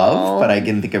couple. love, but I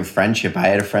can think of friendship. I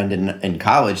had a friend in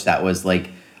college that was, like,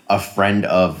 a friend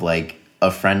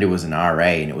who was an RA,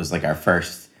 and it was, like, our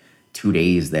first 2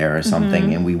 days there or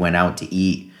something, and we went out to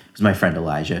eat. It was my friend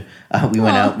Elijah.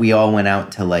 We all went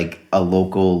out to, like, a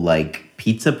local, like,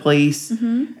 pizza place,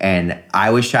 and I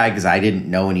was shy because I didn't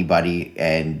know anybody,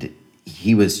 and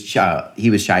he was shy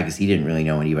because he didn't really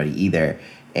know anybody either.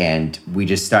 And we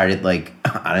just started, like,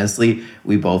 honestly,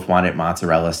 we both wanted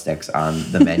mozzarella sticks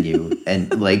on the menu.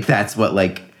 And, like, that's what,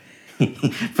 like,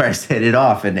 first hit it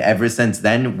off. And ever since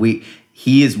then,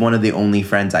 he is one of the only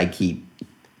friends I keep.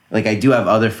 Like, I do have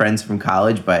other friends from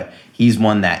college, but he's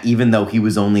one that, even though he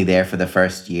was only there for the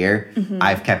first year,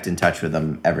 I've kept in touch with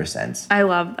him ever since. I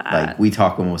love that. Like, we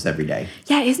talk almost every day.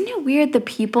 Yeah, isn't it weird, the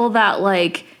people that,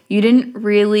 like, you didn't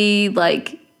really,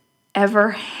 like,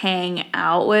 ever hang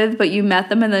out with, but you met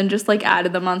them and then just, like,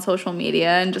 added them on social media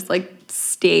and just, like,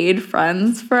 stayed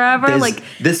friends forever?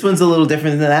 This one's a little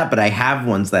different than that, but I have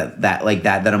ones that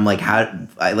I'm like,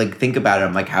 I like think about it.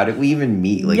 I'm like, how did we even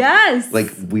meet? Like, yes.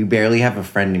 Like, we barely have a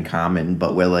friend in common,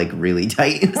 but we're, like, really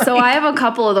tight. So I have a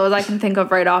couple of those I can think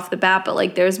of right off the bat, but,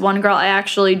 like, there's one girl, I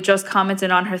actually just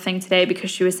commented on her thing today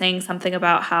because she was saying something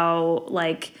about how,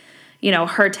 like, you know,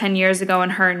 her 10 years ago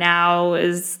and her now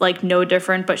is, like, no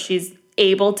different, but she's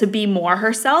able to be more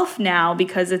herself now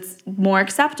because it's more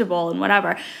acceptable and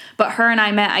whatever. But her and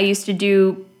I met, I used to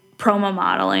do promo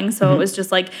modeling, so it was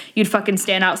just, like, you'd fucking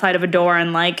stand outside of a door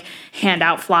and, like, hand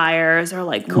out flyers or,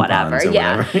 like, whatever.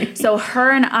 Whatever. So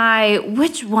her and I,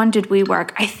 which one did we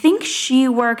work? I think she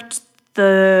worked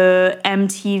the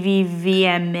MTV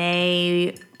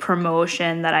VMA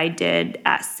promotion that I did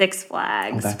at Six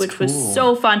Flags, which was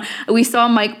so fun. We saw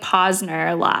Mike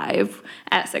Posner live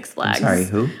at Six Flags. I'm sorry,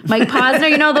 who? Mike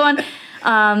Posner, you know the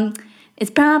one?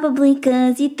 It's probably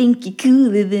because you think you're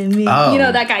cooler than me. Oh. You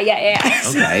know that guy? Yeah.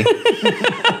 Okay.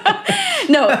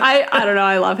 No, I don't know.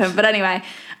 I love him. But anyway,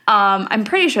 I'm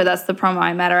pretty sure that's the promo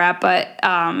I met her at.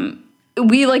 But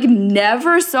we, like,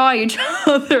 never saw each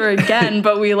other again,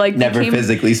 but we, like, never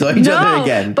physically saw each other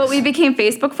again. But we became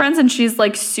Facebook friends, and she's,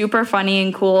 like, super funny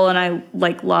and cool, and I,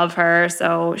 like, love her.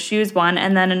 So she was one.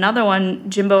 And then another one,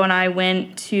 Jimbo and I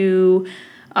went to,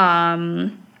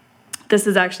 this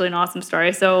is actually an awesome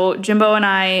story. So Jimbo and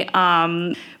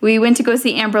I, we went to go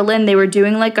see Amber Lynn. They were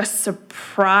doing, like, a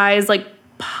surprise, like,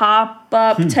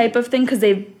 pop-up type of thing because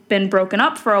they've been broken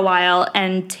up for a while,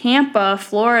 and Tampa,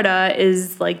 Florida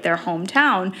is, like, their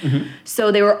hometown.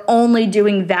 So they were only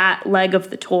doing that leg of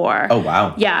the tour. Oh,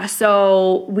 wow. Yeah,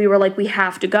 so we were like, we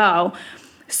have to go.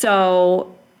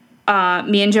 So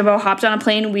me and Jimbo hopped on a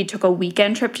plane. We took a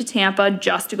weekend trip to Tampa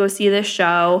just to go see this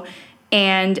show.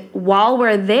 And while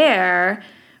we're there,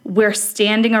 we're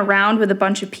standing around with a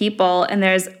bunch of people, and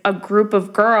there's a group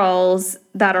of girls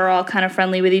that are all kind of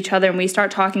friendly with each other, and we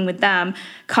start talking with them.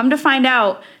 Come to find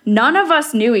out, none of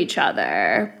us knew each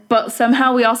other, but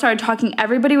somehow we all started talking.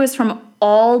 Everybody was from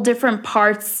all different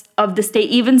parts of the state.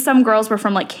 Even some girls were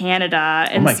from, like, Canada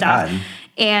and stuff. God.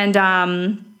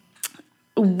 And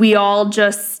we all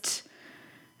just,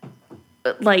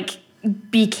 like,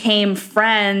 became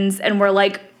friends, and we're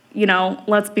like, you know,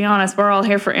 let's be honest, we're all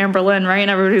here for Amber Lynn, right? And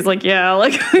everybody's like, yeah,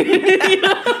 like, you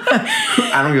know?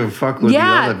 I don't give a fuck what the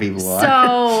other people are.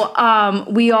 So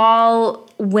we all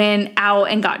went out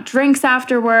and got drinks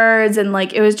afterwards, and,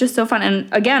 like, it was just so fun. And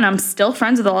again, I'm still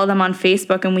friends with all of them on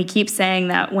Facebook, and we keep saying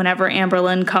that whenever Amber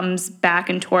Lynn comes back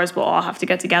and tours, we'll all have to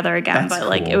get together again. That's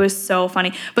like, cool. it was so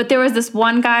funny. But there was this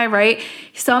one guy, right?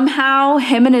 Somehow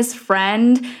him and his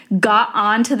friend got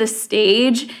onto the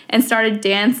stage and started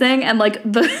dancing, and, like,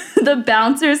 the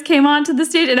bouncers came onto the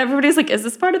stage, and everybody's like, is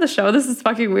this part of the show? This is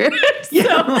fucking weird.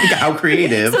 Yeah, like, how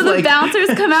creative. So the bouncers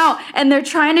come out, and they're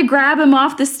trying to grab him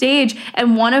off the stage,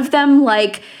 and one of them,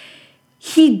 like,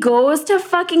 he goes to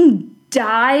fucking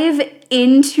dive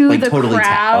into, like, the totally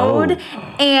crowd,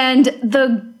 and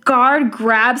the guard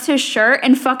grabs his shirt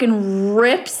and fucking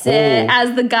rips it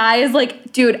as the guy is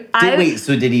like, dude, wait,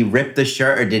 so did he rip the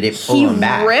shirt or did it pull him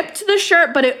back? He ripped the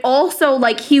shirt, but it also,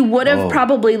 like, he would have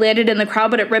probably landed in the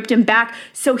crowd, but it ripped him back.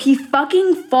 So he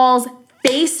fucking falls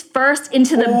face first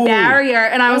into the barrier,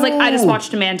 and I was like, I just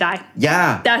watched a man die.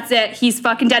 Yeah. That's it. He's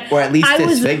fucking dead. Or at least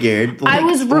disfigured. I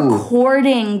was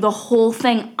recording the whole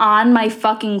thing on my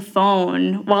fucking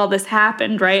phone while this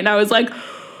happened, right? And I was like,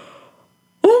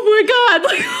 oh my God,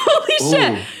 like, holy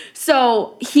shit.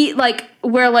 So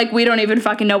we don't even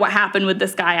fucking know what happened with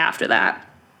this guy after that.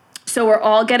 So we're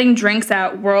all getting drinks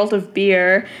at World of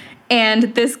Beer,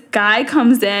 and this guy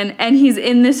comes in, and he's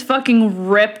in this fucking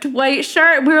ripped white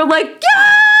shirt. We were like,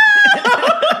 yeah!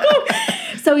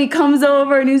 So he comes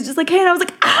over, and he's just like, hey, and I was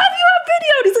like, I have you on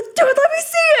video. And he's like, dude, let me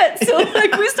see it. So,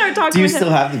 like, we start talking. Do you still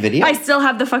have the video? I still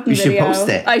have the fucking video. You should post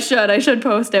it. I should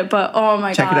post it, but oh my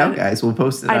God. Check it out, guys. We'll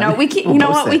post it. I know. We keep, you know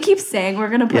what? We keep saying we're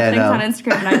going to put things on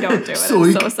Instagram, and I don't do it.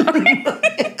 I'm so sorry.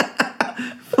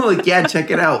 Like, yeah,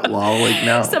 check it out. Lol, like,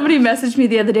 no. Somebody messaged me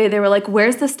the other day. They were like,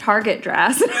 where's this Target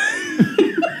dress?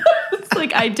 It's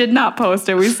like, I did not post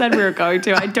it. We said we were going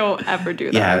to. I don't ever do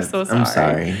that. Yeah, I'm so sorry. I'm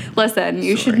sorry. Listen,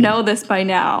 you should know this by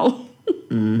now.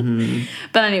 Mm-hmm.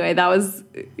 But anyway, that was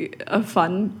a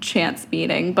fun chance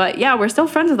meeting. But yeah, we're still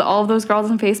friends with all of those girls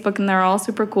on Facebook, and they're all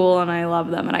super cool, and I love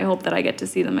them, and I hope that I get to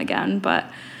see them again. But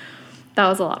that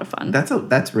was a lot of fun.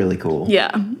 That's really cool.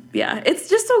 Yeah. It's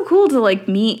just so cool to like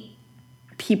meet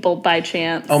people by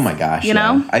chance. Oh my gosh. You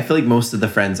know? I feel like most of the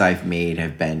friends I've made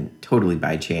have been totally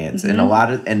by chance.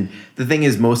 Mm-hmm. And the thing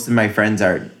is, most of my friends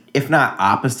are, if not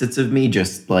opposites of me,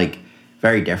 just like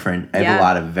very different. I have a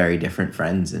lot of very different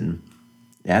friends, and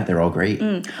yeah, they're all great.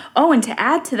 Oh, and to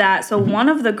add to that, so one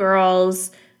of the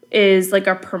girls is like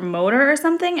a promoter or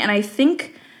something, and I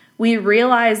think we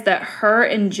realized that her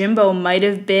and Jimbo might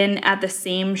have been at the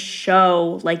same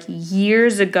show like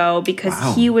years ago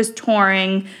because he was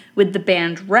touring with the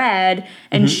band Red,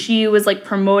 and she was like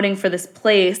promoting for this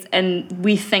place, and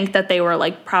we think that they were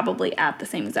like probably at the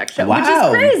same exact show, which is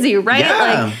crazy, right?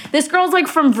 Yeah. Like this girl's like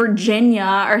from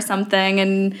Virginia or something,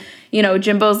 and you know,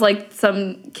 Jimbo's like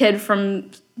some kid from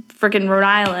freaking Rhode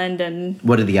Island, and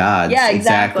what are the odds? Yeah,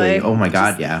 exactly. Oh my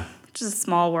God, yeah. Just a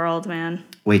small world, man.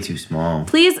 Way too small.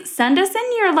 Please send us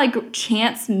in your like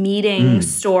chance meeting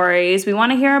stories. We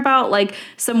want to hear about like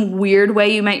some weird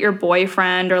way you met your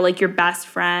boyfriend or like your best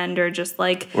friend or just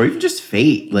like, or even just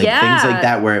fate, like things like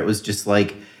that where it was just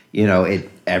like, you know,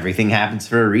 everything happens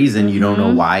for a reason. You don't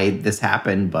know why this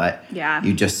happened, but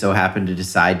you just so happen to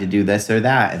decide to do this or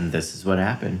that, and this is what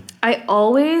happened. I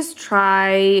always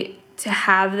try to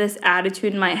have this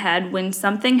attitude in my head when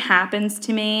something happens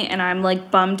to me and I'm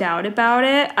like bummed out about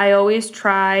it. I always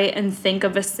try and think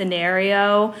of a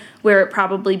scenario where it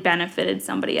probably benefited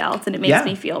somebody else and it makes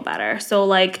me feel better. So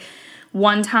like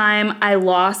one time I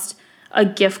lost a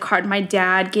gift card. My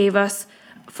dad gave us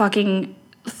fucking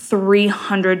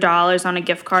 $300 on a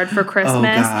gift card for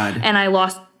Christmas, and I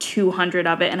lost 200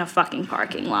 of it in a fucking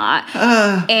parking lot.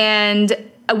 And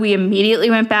we immediately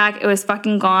went back. It was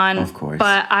fucking gone. Of course.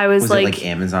 But I was like... Was it like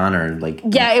Amazon or like...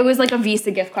 Yeah, it was like a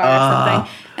Visa gift card or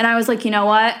something. And I was like, you know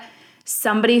what?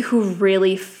 Somebody who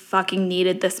really fucking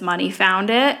needed this money found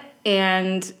it.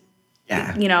 And,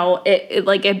 you know,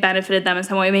 it benefited them in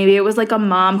some way. Maybe it was like a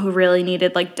mom who really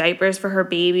needed like diapers for her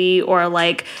baby, or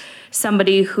like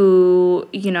somebody who,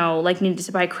 you know, like needed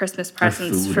to buy Christmas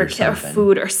presents for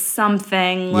food or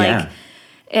something. Like...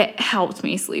 It helped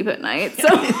me sleep at night. So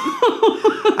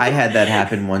I had that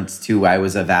happen once too. I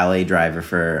was a valet driver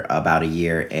for about a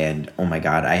year, and oh my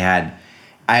God, I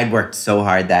had worked so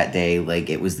hard that day. Like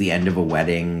it was the end of a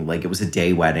wedding. Like it was a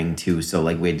day wedding too. So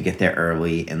like we had to get there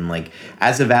early, and like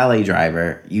as a valet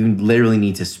driver, you literally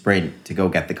need to sprint to go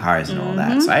get the cars and all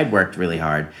that. So I had worked really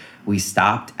hard. We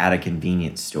stopped at a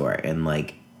convenience store, and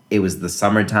like it was the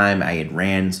summertime. I had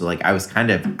ran, so like I was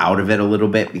kind of out of it a little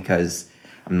bit because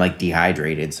I'm like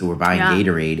dehydrated, so we're buying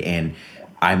Gatorade, and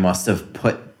I must have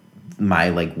put my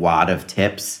like wad of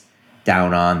tips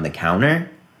down on the counter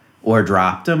or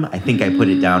dropped them. I think I put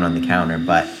it down on the counter,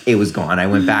 but it was gone. I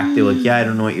went back, they were like, I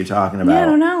don't know what you're talking about. Yeah, I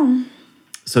don't know.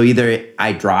 So either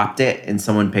I dropped it and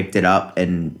someone picked it up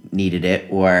and needed it,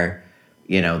 or,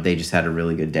 you know, they just had a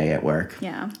really good day at work.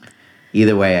 Yeah.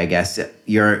 Either way, I guess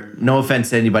no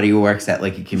offense to anybody who works at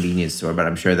like a convenience store, but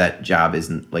I'm sure that job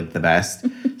isn't like the best.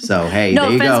 So, hey,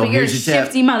 there you go. No offense, but you're a Here's your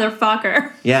shifty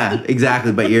motherfucker. Yeah,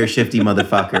 exactly. But you're a shifty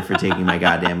motherfucker for taking my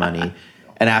goddamn money.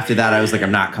 And after that, I was like,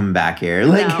 I'm not coming back here.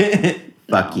 Like,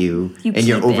 fuck you. And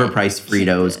your overpriced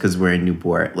Fritos because we're in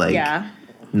Newport. Like,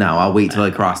 no, I'll wait till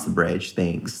I cross the bridge.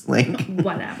 Thanks. Like,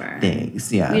 whatever. Thanks.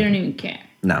 Yeah. We don't even care.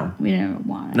 No. We don't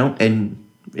want it. No, and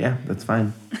yeah, that's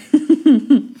fine.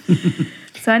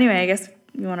 So anyway, I guess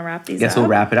you want to wrap these up? Guess we'll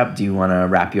wrap it up. Do you want to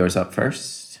wrap yours up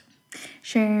first?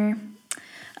 Sure.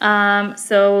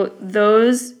 So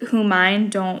those who mine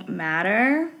don't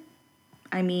matter.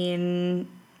 I mean,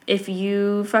 if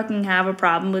you fucking have a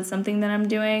problem with something that I'm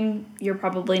doing, you're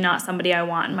probably not somebody I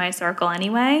want in my circle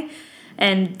anyway.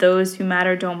 And those who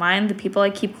matter don't mind. The people I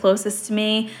keep closest to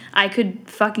me, I could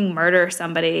fucking murder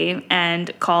somebody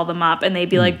and call them up, and they'd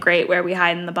be like, "Great, where are we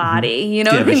hiding the body?" You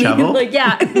know Do you what I have a mean? shovel? Like,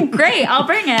 yeah, great, I'll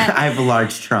bring it. I have a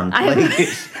large trunk.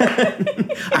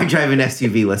 I drive an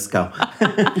SUV. Let's go.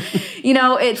 You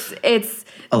know, it's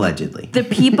Allegedly. the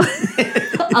people.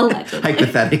 Allegedly.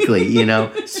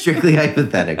 Hypothetically, strictly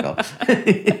hypothetical.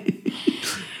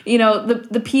 You know,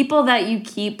 the people that you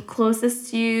keep closest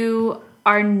to you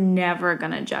are never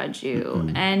gonna judge you.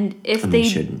 Mm-hmm. And if they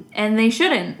shouldn't. And they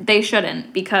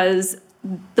shouldn't, because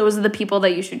those are the people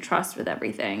that you should trust with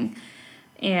everything.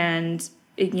 And,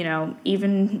 you know,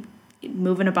 even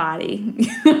moving a body,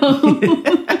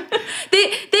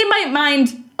 they might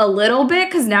mind a little bit,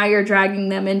 because now you're dragging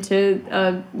them into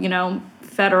a, you know,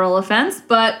 federal offense.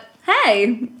 But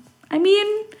hey, I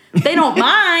mean, they don't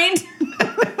mind.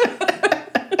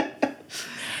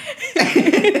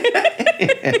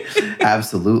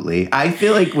 Absolutely. I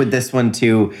feel like with this one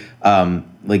too,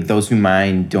 like those who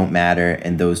mind don't matter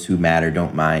and those who matter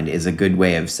don't mind is a good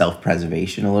way of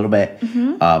self-preservation a little bit.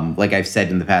 Mm-hmm. Like I've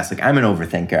said in the past, like I'm an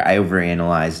overthinker. I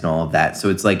overanalyze and all of that. So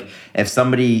it's like if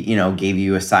somebody, you know, gave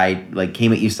you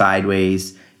came at you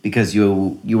sideways because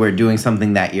you were doing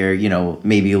something that you're, you know,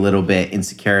 maybe a little bit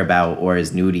insecure about or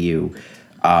is new to you,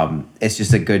 it's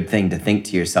just a good thing to think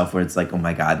to yourself where it's like, oh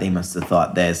my God, they must have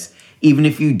thought this. Even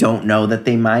if you don't know that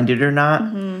they minded or not,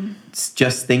 mm-hmm. It's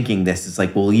just thinking this is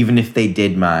like, well, even if they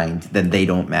did mind, then they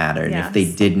don't matter. And if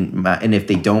they didn't, and if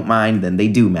they don't mind, then they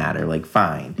do matter. Like,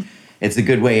 fine. It's a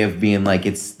good way of being like,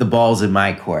 it's the ball's in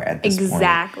my court at this point.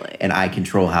 Exactly. And I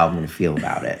control how I'm going to feel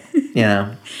about it. You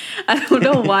know? I don't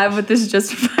know why, but this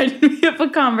just reminded me of a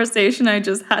conversation I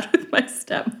just had with my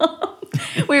stepmom.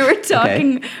 We were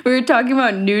talking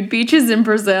about nude beaches in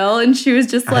Brazil, and she was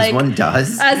just like, as one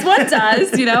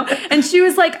does, you know. And she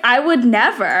was like, I would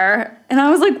never. And I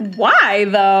was like, why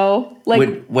though?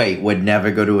 Like, would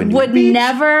never go to a nude beach? Would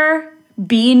never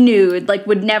be nude. Like,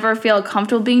 would never feel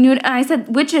comfortable being nude. And I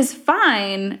said, which is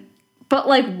fine. But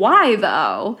like, why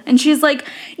though? And she's like,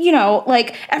 you know,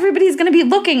 like everybody's gonna be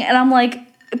looking. And I'm like,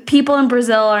 people in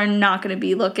Brazil are not going to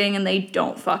be looking, and they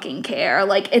don't fucking care.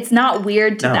 Like, it's not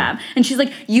weird to them. And she's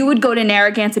like, you would go to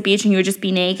Narragansett Beach and you would just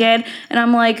be naked? And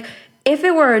I'm like, if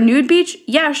it were a nude beach,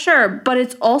 yeah, sure. But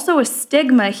it's also a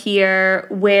stigma here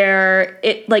where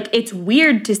it's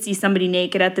weird to see somebody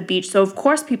naked at the beach. So of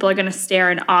course people are going to stare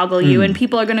and ogle you, and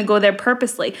people are going to go there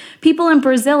purposely. People in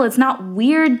Brazil, it's not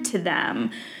weird to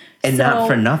them. And not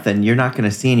for nothing, you're not going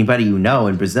to see anybody you know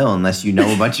in Brazil unless you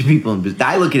know a bunch of people in Brazil.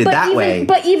 I look at it that way.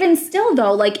 But even still,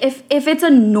 though, like, if it's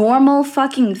a normal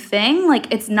fucking thing,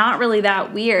 like, it's not really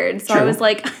that weird. So True. I was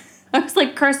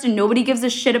like, Kirsten, nobody gives a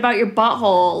shit about your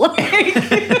butthole.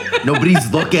 Like,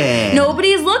 nobody's looking.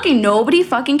 Nobody's looking. Nobody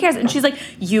fucking cares. And she's like,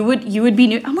 you would be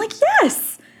nude. I'm like,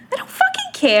 yes. I don't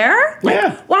fucking care. Like,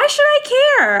 yeah. Why should I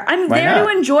care? I'm there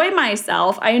to enjoy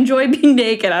myself. I enjoy being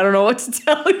naked. I don't know what to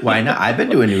tell you. Why not? I've been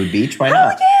to a nude beach. Why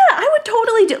not? Oh, yeah. I would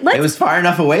totally do it. It was far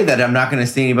enough away that I'm not going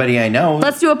to see anybody I know.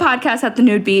 Let's do a podcast at the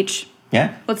nude beach.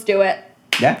 Yeah. Let's do it.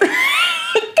 Yeah.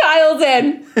 Kyle's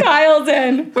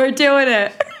in. We're doing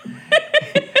it.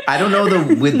 I don't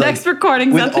know with next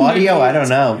recording with audio. I don't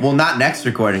know. Well, not next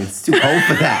recording. It's too cold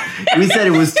for that. We said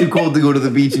it was too cold to go to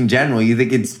the beach in general. You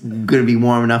think it's going to be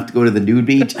warm enough to go to the nude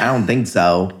beach? I don't think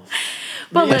so.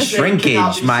 But the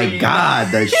shrinkage, my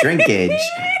God, the shrinkage.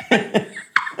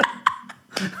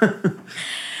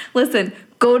 Listen,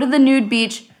 go to the nude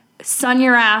beach. Sun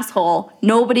your asshole.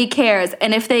 Nobody cares.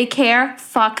 And if they care,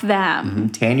 fuck them. Mm-hmm.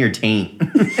 Tan your taint.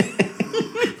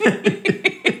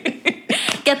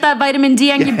 Get that vitamin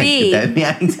D on your B.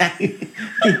 Yeah, exactly.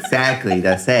 Exactly.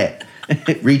 That's it.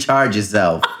 Recharge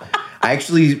yourself. I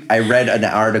read an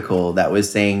article that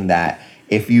was saying that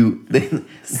if you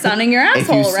sunning your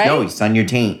asshole, right? No, sun your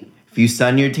taint. If you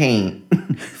sun your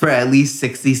taint for at least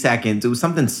 60 seconds, it was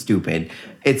something stupid.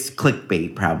 It's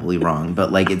clickbait, probably wrong,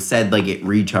 but like it said, like it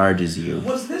recharges you.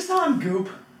 Was this on Goop?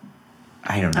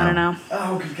 I don't know.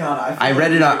 Oh good God! I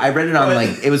read it on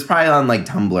like it was probably on like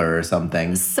Tumblr or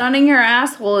something. Sunning your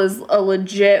asshole is a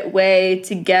legit way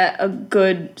to get a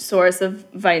good source of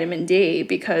vitamin D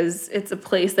because it's a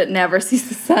place that never sees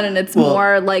the sun and it's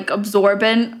more like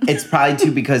absorbent. It's probably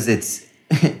too because it's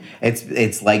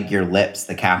like your lips.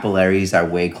 The capillaries are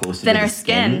way closer to the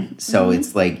skin. So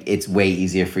it's like it's way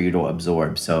easier for you to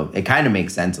absorb. So it kind of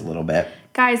makes sense a little bit.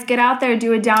 Guys, get out there,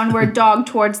 do a downward dog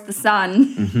towards the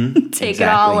sun. Mm-hmm, Take it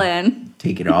all in.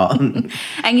 take it all.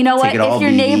 And you know what? If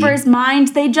your neighbors mind,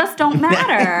 they just don't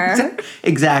matter.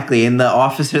 Exactly. And the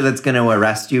officer that's going to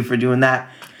arrest you for doing that,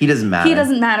 he doesn't matter. He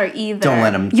doesn't matter either. Don't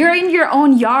let him. You're in your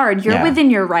own yard. You're within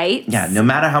your rights. Yeah, no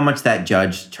matter how much that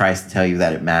judge tries to tell you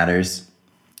that it matters,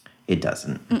 it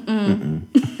doesn't.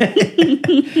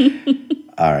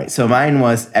 All right, so mine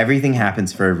was everything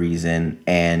happens for a reason.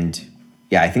 And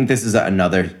yeah, I think this is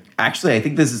another, actually, I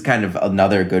think this is kind of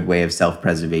another good way of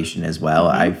self-preservation as well.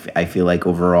 I feel like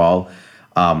overall,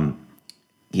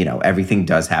 everything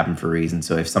does happen for a reason.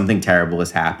 So if something terrible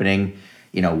is happening,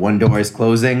 one door is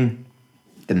closing,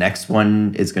 the next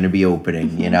one is going to be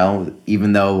opening,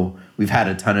 even though we've had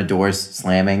a ton of doors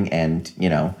slamming and,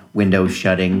 windows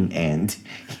shutting and,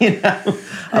 a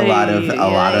lot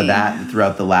of that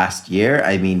throughout the last year.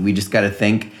 I mean, we just got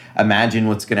to imagine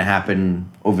what's going to happen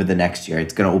over the next year.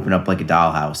 It's going to open up like a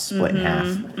dollhouse, split in half,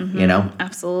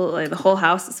 Absolutely. The whole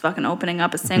house is fucking opening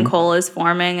up. A sinkhole is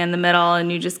forming in the middle,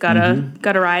 and you just gotta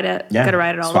ride it. Yeah. Gotta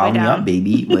ride it all Swallow the way down. me up,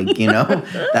 baby. Like,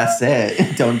 that's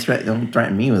it. Don't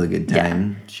threaten me with a good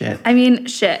time. Yeah. Shit. I mean,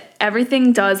 shit.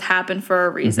 Everything does happen for a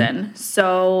reason.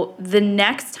 So the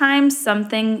next time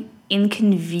something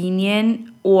inconvenient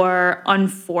or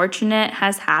unfortunate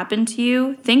has happened to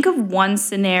you, think of one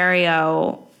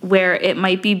scenario where it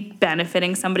might be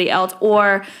benefiting somebody else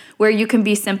or where you can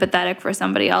be sympathetic for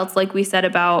somebody else. Like we said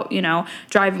about,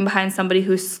 driving behind somebody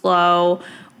who's slow,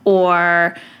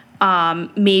 or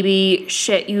maybe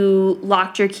you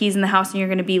locked your keys in the house and you're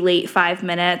going to be late 5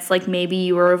 minutes. Like maybe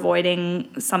you were avoiding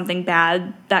something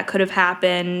bad that could have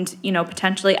happened,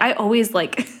 potentially. I always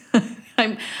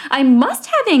I must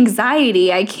have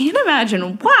anxiety. I can't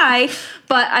imagine why,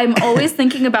 but I'm always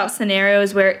thinking about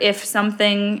scenarios where if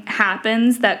something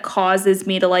happens that causes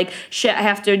me to I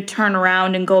have to turn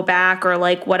around and go back or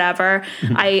whatever.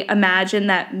 I imagine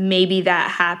that maybe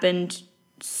that happened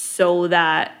so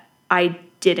that I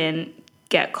didn't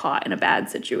get caught in a bad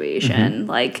situation.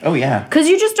 Oh yeah. Because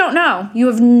you just don't know. You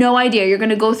have no idea. You're going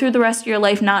to go through the rest of your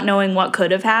life not knowing what could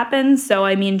have happened. So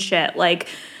I mean,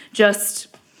 just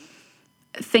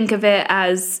think of it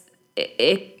as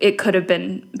it could have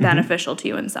been beneficial to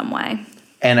you in some way.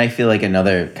 And I feel like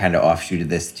another kind of offshoot of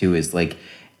this too is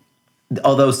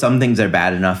although some things are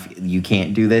bad enough you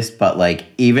can't do this, but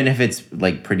even if it's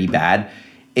pretty bad,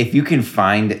 if you can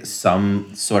find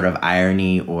some sort of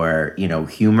irony or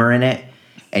humor in it,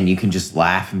 and you can just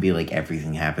laugh and be like,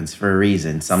 everything happens for a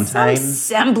reason. Sometimes some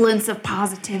semblance of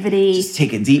positivity. Just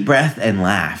take a deep breath and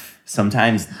laugh.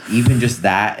 Sometimes even just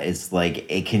that is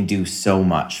it can do so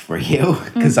much for you.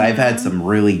 Because I've had some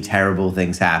really terrible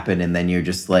things happen, and then you're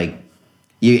just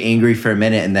you're angry for a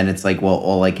minute, and then it's well,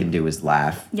 all I can do is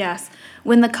laugh. Yes.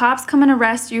 When the cops come and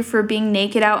arrest you for being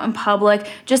naked out in public,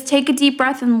 just take a deep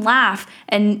breath and laugh,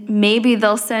 and maybe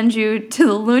they'll send you to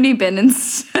the loony bin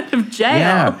instead of jail.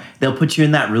 Yeah, they'll put you in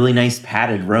that really nice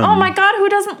padded room. Oh my God, who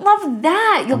doesn't love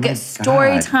that? You'll get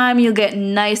story time, you'll get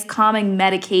nice calming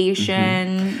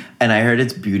medication. And I heard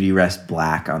it's beauty rest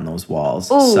black on those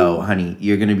walls. Ooh. So, honey,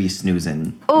 you're going to be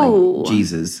snoozing. Ooh.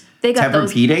 Jesus. They got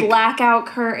those Tempur-Pedic? blackout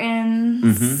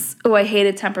curtains. Oh, I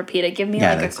hated Tempur-Pedic. Give me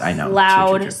a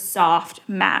cloud, True. soft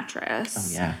mattress.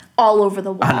 Oh, yeah. All over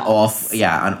the walls.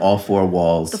 On all four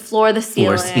walls. The floor, the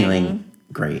ceiling. Floor, ceiling.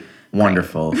 Great.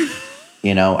 Wonderful.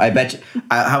 I bet you.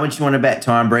 How much you want to bet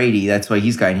Tom Brady? That's what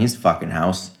he's got in his fucking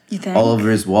house. You think? All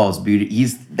over his walls.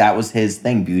 That was his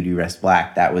thing. Beauty rest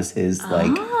black. That was his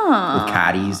with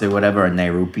caddies or whatever, or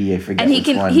Nairobi. I forget. And which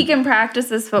one. he can practice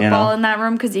his football in that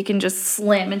room because he can just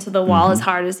slam into the wall as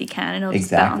hard as he can, and he'll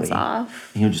just bounce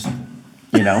off. He'll just,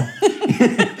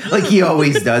 like he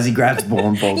always does. He grabs the ball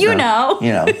and pulls.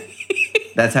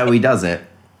 That's how he does it.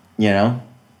 Him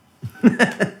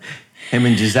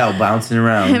and Giselle bouncing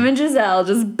around. Him and Giselle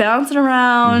just bouncing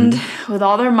around with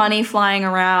all their money flying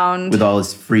around. With all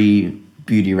his free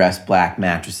Beauty Rest black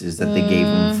mattresses that they gave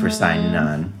him for signing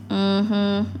on.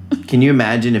 Can you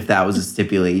imagine if that was a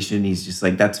stipulation? He's just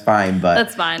that's fine, but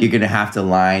that's fine. You're going to have to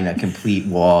line a complete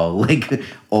wall,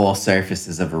 all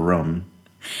surfaces of a room.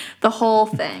 The whole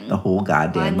thing. The whole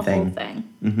goddamn thing.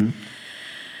 The whole thing.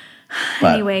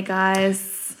 Anyway,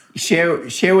 guys.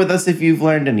 Share with us if you've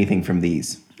learned anything from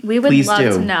these. We would love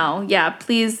to know. Yeah,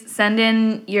 please send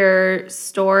in your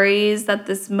stories that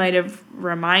this might have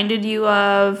reminded you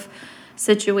of,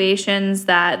 situations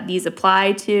that these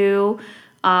apply to.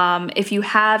 If you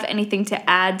have anything to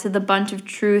add to the bunch of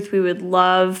truth, we would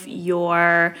love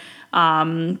your,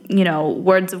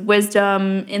 words of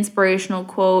wisdom, inspirational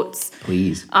quotes.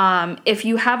 Please. If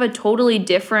you have a totally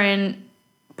different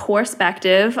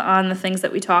perspective on the things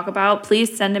that we talk about,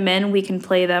 please send them in. We can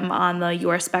play them on the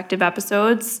Your Respective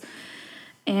episodes.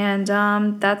 And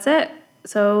that's it.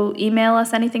 So email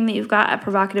us anything that you've got at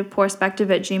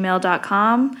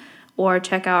provocativeperspective@gmail.com, or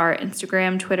check out our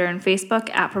Instagram, Twitter, and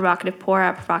Facebook at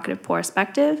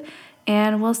provocativepour.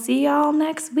 And we'll see y'all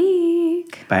next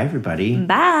week. Bye, everybody.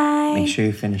 Bye. Make sure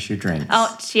you finish your drinks.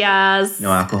 Oh, cheers.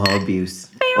 No alcohol abuse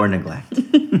or neglect.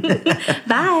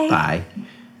 Bye. Bye.